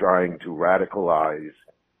purposely trying to radicalize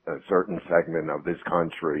a certain segment of this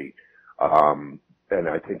country. And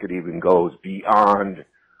I think it even goes beyond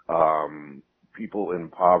people in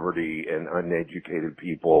poverty and uneducated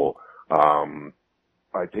people.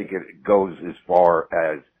 I think it goes as far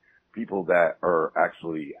as people that are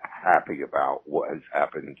actually happy about what has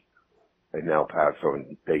happened in El Paso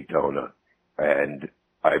and Daytona. And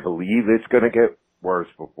I believe it's going to get worse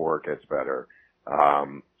before it gets better.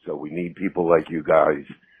 So we need people like you guys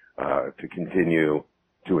to continue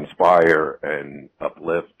to inspire and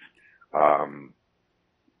uplift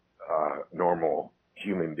normal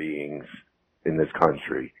human beings in this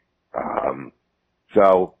country.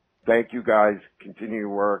 So thank Thank you guys. Continue your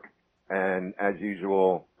work. And as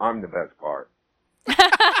usual, I'm the best part.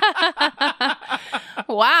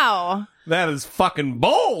 Wow. That is fucking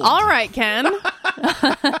bold. All right, Ken.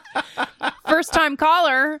 First time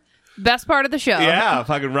caller. Best part of the show. Yeah,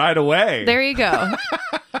 fucking right away. There you go.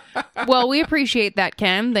 Well, we appreciate that,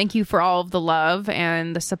 Ken. Thank you for all of the love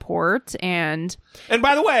and the support. And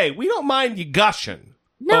by the way, we don't mind you gushing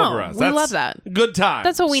over us. We love that. Good times.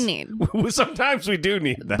 That's what we need. Sometimes we do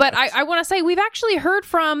need that. But I want to say we've actually heard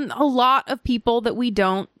from a lot of people that we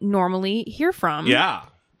don't normally hear from. Yeah.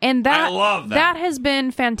 And I love that. That has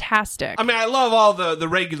been fantastic. I mean, I love all the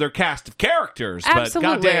regular cast of characters,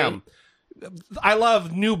 Absolutely. but goddamn, I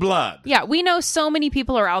love new blood. Yeah, we know so many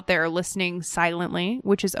people are out there listening silently,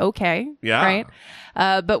 which is okay. Yeah. Right?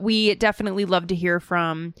 But we definitely love to hear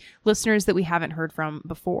from listeners that we haven't heard from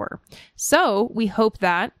before. So we hope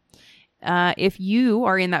that if you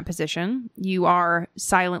are in that position, you are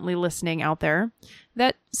silently listening out there,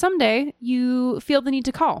 that someday you feel the need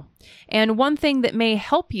to call. And one thing that may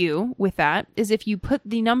help you with that is if you put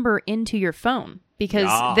the number into your phone,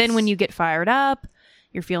 because then when you get fired up,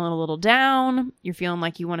 you're feeling a little down, you're feeling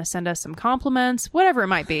like you want to send us some compliments, whatever it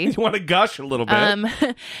might be. You want to gush a little bit.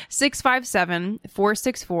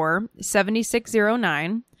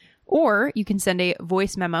 657-464-7609. Or you can send a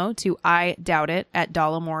voice memo to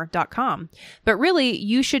idoubt@dollamore.com. But really,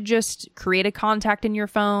 you should just create a contact in your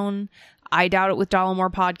phone, I Doubt It with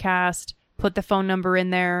Dollamore Podcast, put the phone number in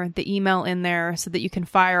there, the email in there, so that you can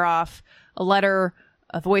fire off a letter,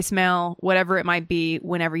 a voicemail, whatever it might be,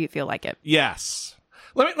 whenever you feel like it. Yes.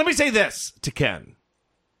 Let me say this to Ken.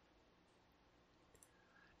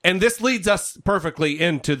 And this leads us perfectly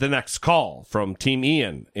into the next call from Team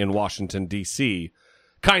Ian in Washington, D.C.,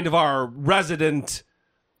 kind of our resident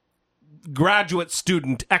graduate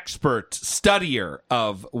student expert studier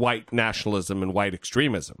of white nationalism and white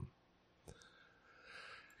extremism.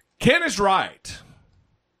 Ken is right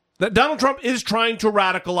that Donald Trump is trying to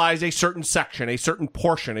radicalize a certain section, a certain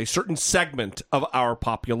portion, a certain segment of our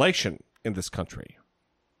population in this country.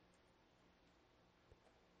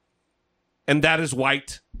 And that is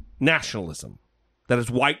white nationalism. That is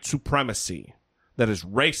white supremacy. That is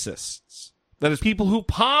racists. That is people who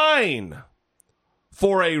pine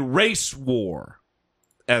for a race war,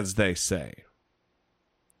 as they say.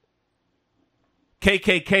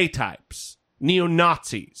 KKK types,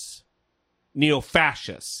 neo-Nazis,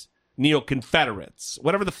 neo-fascists, neo-Confederates,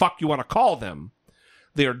 whatever the fuck you want to call them,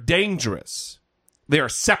 they are dangerous. They are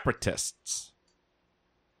separatists.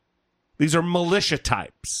 These are militia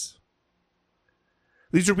types.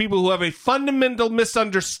 These are people who have a fundamental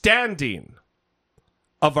misunderstanding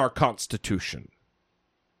of our Constitution.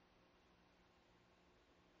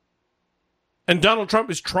 And Donald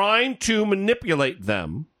Trump is trying to manipulate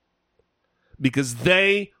them because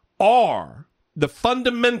they are the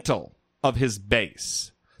fundamental of his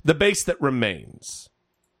base, the base that remains.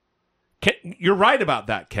 You're right about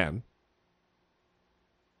that, Ken.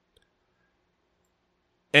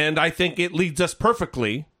 And I think it leads us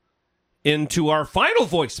perfectly into our final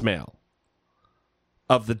voicemail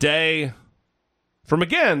of the day from,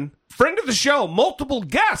 again, friend of the show, multiple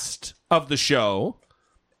guest of the show,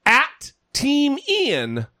 at Team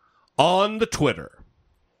Ian on the Twitter.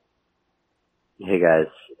 Hey guys,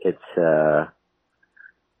 it's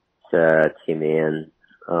Team Ian.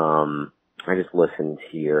 I just listened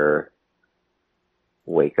to your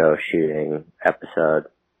Waco shooting episode.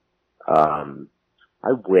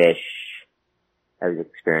 I wish I was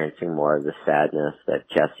experiencing more of the sadness that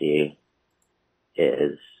Jesse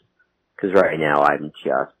is, because right now I'm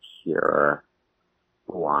just pure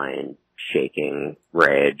blind, shaking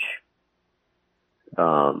rage.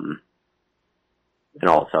 And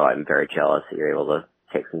also I'm very jealous that you're able to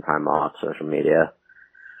take some time off social media.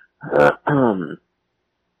 I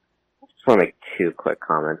just want to make two quick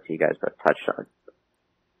comments you guys both touched on.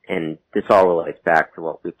 And this all relates back to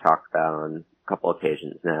what we've talked about on a couple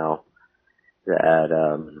occasions now, that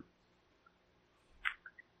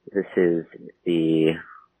this is the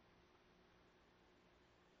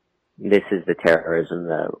terrorism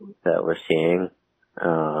that we're seeing. There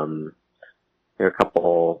are a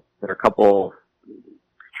couple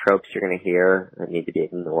tropes you're going to hear that need to be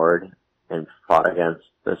ignored and fought against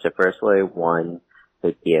vociferously. One, the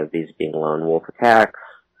idea of these being lone wolf attacks.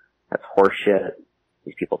 That's horseshit.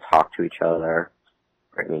 These people talk to each other.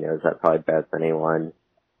 Brittany knows that probably better than anyone.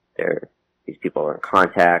 These people are in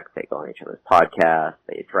contact. They go on each other's podcasts.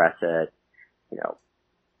 They address it. You know,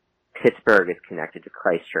 Pittsburgh is connected to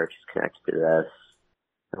Christchurch, is connected to this.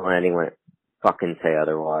 Don't let anyone fucking say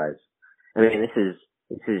otherwise. I mean, this is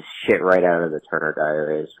shit right out of the Turner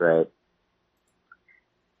Diaries, right?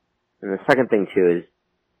 And the second thing too is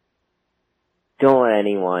don't let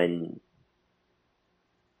anyone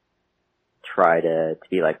try to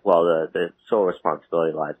be like, well, the sole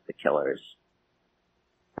responsibility lies with the killers.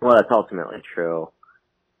 Well, that's ultimately true.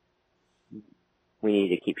 We need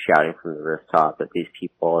to keep shouting from the rooftop that these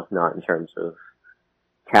people, if not in terms of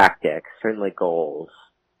tactics, certainly goals,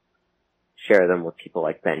 share them with people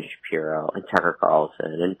like Ben Shapiro and Tucker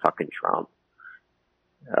Carlson and fucking Trump.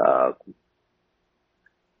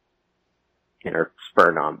 And are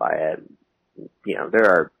spurred on by it. You know, there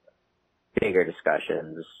are bigger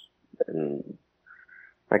discussions, and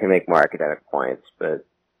I can make more academic points, but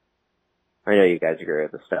I know you guys agree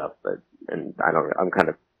with the stuff, I'm kind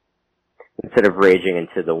of, instead of raging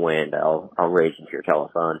into the wind, I'll rage into your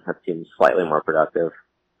telephone. That seems slightly more productive.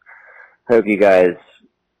 I hope you guys,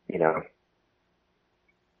 are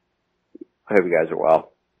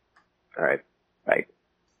well. All right. Bye.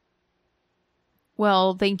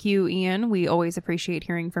 Well, thank you, Ian. We always appreciate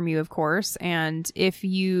hearing from you, of course. And if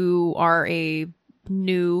you are a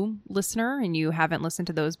new listener and you haven't listened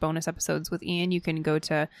to those bonus episodes with Ian, you can go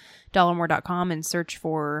to dollarmore.com and search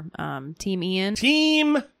for Team Ian.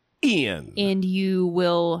 Team Ian. And you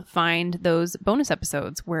will find those bonus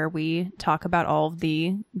episodes where we talk about all of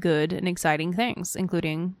the good and exciting things,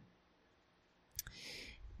 including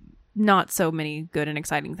not so many good and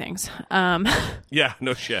exciting things. Yeah,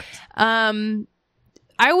 no shit.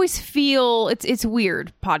 I always feel it's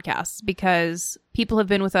weird podcasts because people have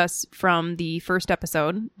been with us from the first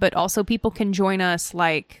episode, but also people can join us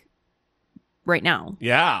like right now.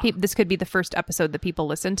 Yeah. This could be the first episode that people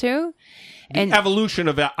listen to. The evolution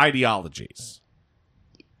of ideologies.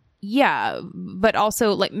 Yeah, but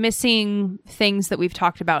also like missing things that we've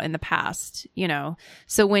talked about in the past,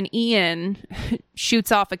 So when Ian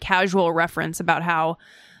shoots off a casual reference about how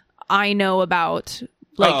I know about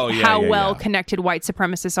how well connected white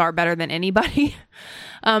supremacists are better than anybody,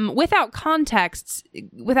 without context,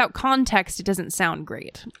 it doesn't sound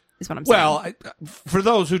great, is what I'm saying. Well, for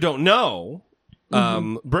those who don't know,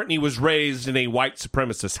 Brittany was raised in a white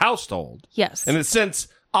supremacist household. Yes. And has since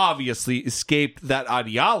obviously escaped that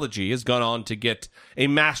ideology, has gone on to get a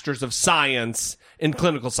master's of science in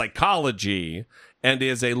clinical psychology, and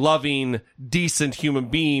is a loving, decent human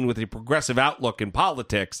being with a progressive outlook in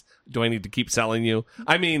politics. Do I need to keep selling you?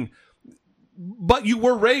 I mean, but you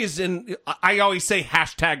were raised in, I always say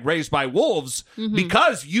hashtag raised by wolves,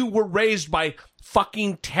 because you were raised by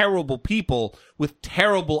fucking terrible people with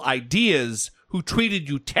terrible ideas who treated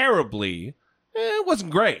you terribly. It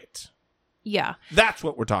wasn't great. Yeah. That's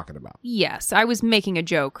what we're talking about. Yes. I was making a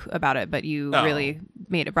joke about it, but you really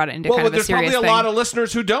brought it into kind of a serious thing. Well, there's probably a lot of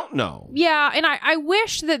listeners who don't know. Yeah, and I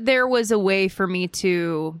wish that there was a way for me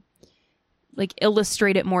to like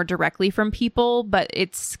illustrate it more directly from people, but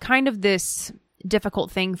it's kind of this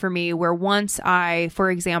difficult thing for me where once I,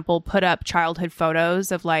 for example, put up childhood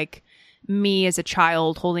photos of like me as a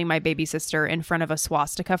child holding my baby sister in front of a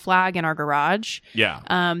swastika flag in our garage. Yeah.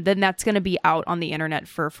 Then that's going to be out on the internet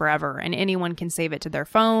for forever, and anyone can save it to their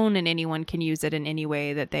phone and anyone can use it in any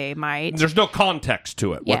way that they might. There's no context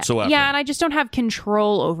to it whatsoever. Yeah, and I just don't have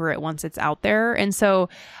control over it once it's out there. And so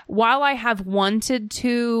while I have wanted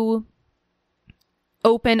to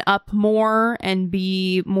open up more and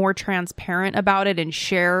be more transparent about it and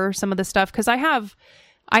share some of the stuff, because I have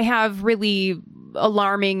really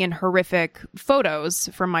alarming and horrific photos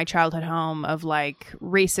from my childhood home of like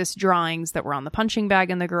racist drawings that were on the punching bag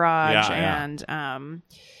in the garage. And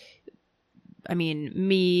I mean,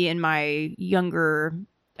 me and my younger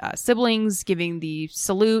siblings giving the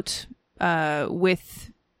salute with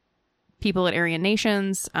people at Aryan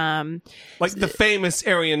Nations. Like the famous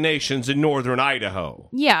Aryan Nations in northern Idaho.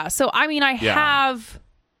 Yeah. So, I mean, I have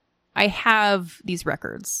these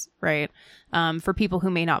records, right? For people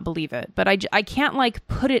who may not believe it, but I can't like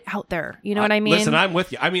put it out there. You know what I mean? Listen, I'm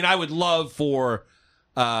with you. I mean, I would love for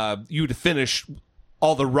you to finish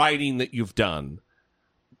all the writing that you've done,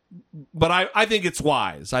 but I think it's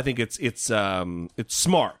wise. I think it's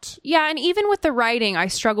smart. Yeah, and even with the writing, I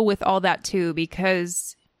struggle with all that too,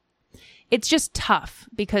 because it's just tough,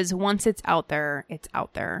 because once it's out there, it's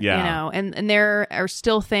out there. Yeah. And there are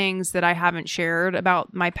still things that I haven't shared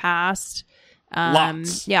about my past.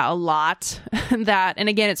 Lots. Yeah, a lot. That, and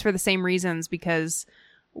again, it's for the same reasons, because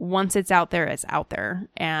once it's out there, it's out there.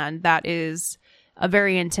 And that is a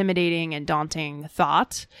very intimidating and daunting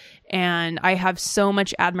thought. And I have so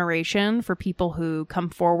much admiration for people who come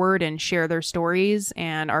forward and share their stories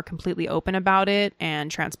and are completely open about it and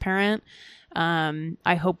transparent.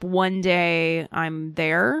 I hope one day I'm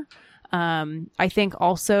there. I think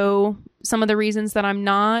also some of the reasons that I'm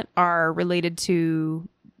not are related to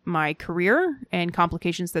my career and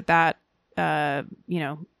complications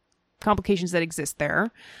complications that exist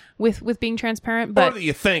there with being transparent. But or that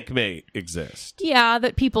you think may exist. Yeah,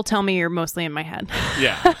 that people tell me are mostly in my head.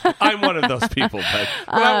 Yeah, I'm one of those people, but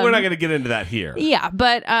we're not going to get into that here. Yeah,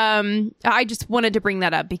 but I just wanted to bring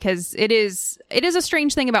that up because it is a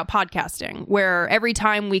strange thing about podcasting where every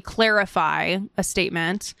time we clarify a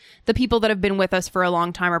statement, the people that have been with us for a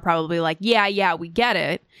long time are probably like, yeah, we get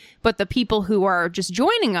it. But the people who are just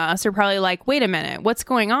joining us are probably like, wait a minute, what's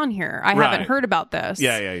going on here? I haven't heard about this.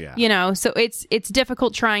 Yeah. You know, so it's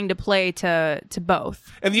difficult trying to play to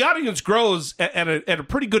both. And the audience grows at a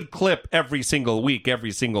pretty good clip every single week,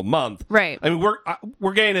 every single month. Right. I mean,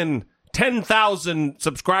 we're gaining 10,000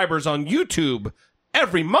 subscribers on YouTube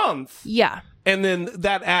every month. Yeah. And then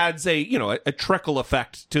that adds a trickle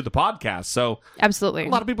effect to the podcast. So absolutely, a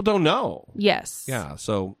lot of people don't know. Yes. Yeah.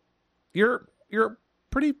 So you're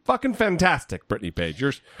pretty fucking fantastic, Brittany Page.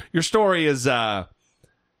 Your story is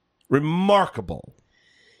remarkable,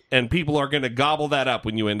 and people are going to gobble that up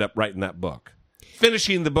when you end up writing that book,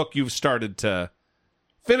 finishing the book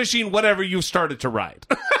finishing whatever you've started to write.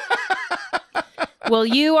 Well,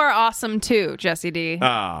 you are awesome too, Jesse D.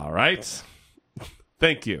 All right.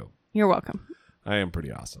 Thank you. You're welcome. I am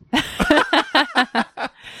pretty awesome.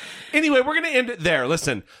 Anyway, we're going to end it there.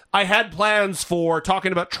 Listen, I had plans for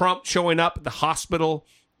talking about Trump showing up at the hospital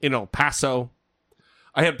in El Paso.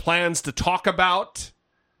 I had plans to talk about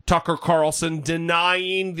Tucker Carlson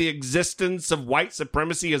denying the existence of white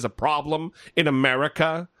supremacy as a problem in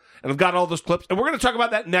America. And I've got all those clips. And we're going to talk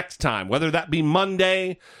about that next time, whether that be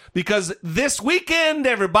Monday. Because this weekend,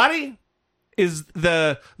 everybody, is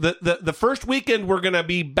the first weekend we're going to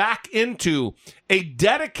be back into a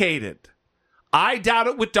dedicated I Doubt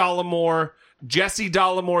It with Dollemore, Jesse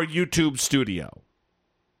Dollemore YouTube studio.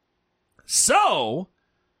 So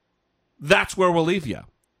that's where we'll leave you.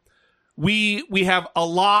 We have a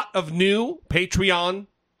lot of new Patreon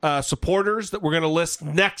supporters that we're going to list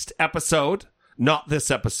next episode, not this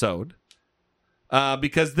episode,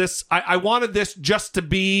 because I wanted this just to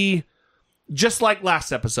be just like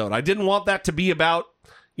last episode. I didn't want that to be about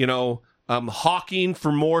hawking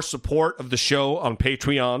for more support of the show on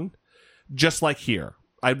Patreon. Just like here.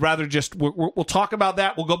 I'd rather we'll talk about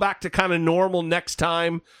that. We'll go back to kind of normal next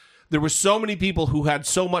time. There were so many people who had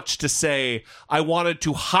so much to say. I wanted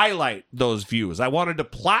to highlight those views. I wanted to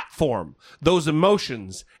platform those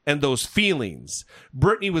emotions and those feelings.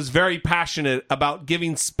 Brittany was very passionate about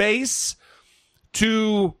giving space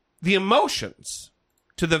to the emotions,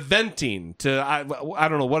 to the venting, to, I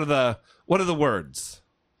don't know, what are the words?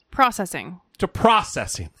 Processing. To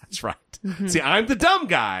processing. That's right. Mm-hmm. See, I'm the dumb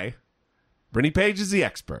guy. Brittany Page is the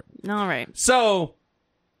expert. All right. So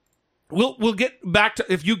we'll get back to,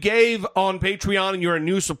 if you gave on Patreon and you're a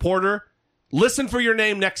new supporter, listen for your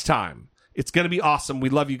name next time. It's going to be awesome. We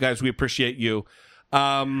love you guys. We appreciate you.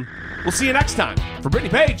 We'll see you next time. For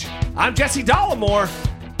Brittany Page, I'm Jesse Dollemore.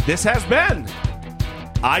 This has been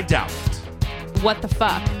I Doubt It. What the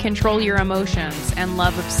fuck? Control your emotions and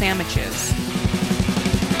love of sandwiches.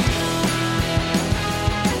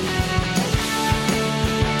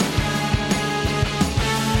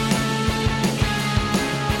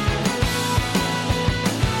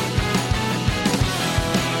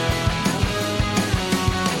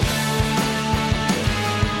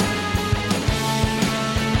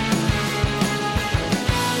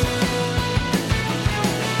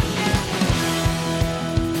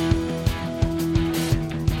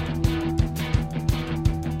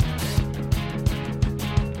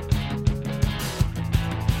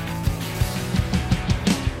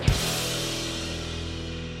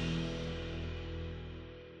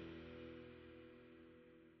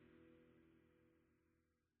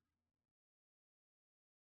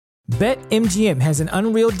 BetMGM has an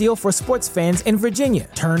unreal deal for sports fans in Virginia.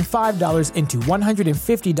 Turn $5 into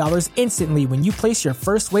 $150 instantly when you place your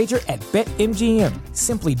first wager at BetMGM.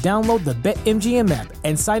 Simply download the BetMGM app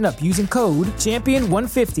and sign up using code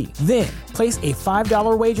Champion150. Then, place a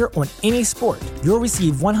 $5 wager on any sport. You'll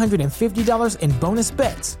receive $150 in bonus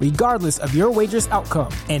bets, regardless of your wager's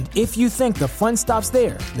outcome. And if you think the fun stops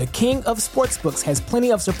there, the King of Sportsbooks has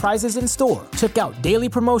plenty of surprises in store. Check out daily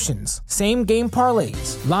promotions, same-game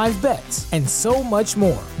parlays, live bets, and so much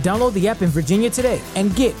more. Download the app in Virginia today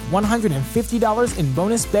and get $150 in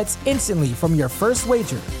bonus bets instantly from your first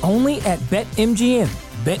wager. Only at BetMGM.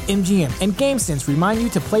 BetMGM and GameSense remind you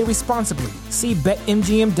to play responsibly. See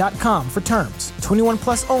BetMGM.com for terms. 21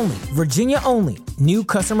 plus only. Virginia only. New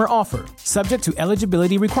customer offer. Subject to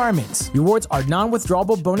eligibility requirements. Rewards are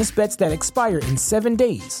non-withdrawable bonus bets that expire in 7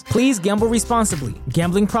 days. Please gamble responsibly.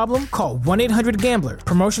 Gambling problem? Call 1-800-GAMBLER.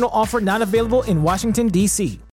 Promotional offer not available in Washington, D.C.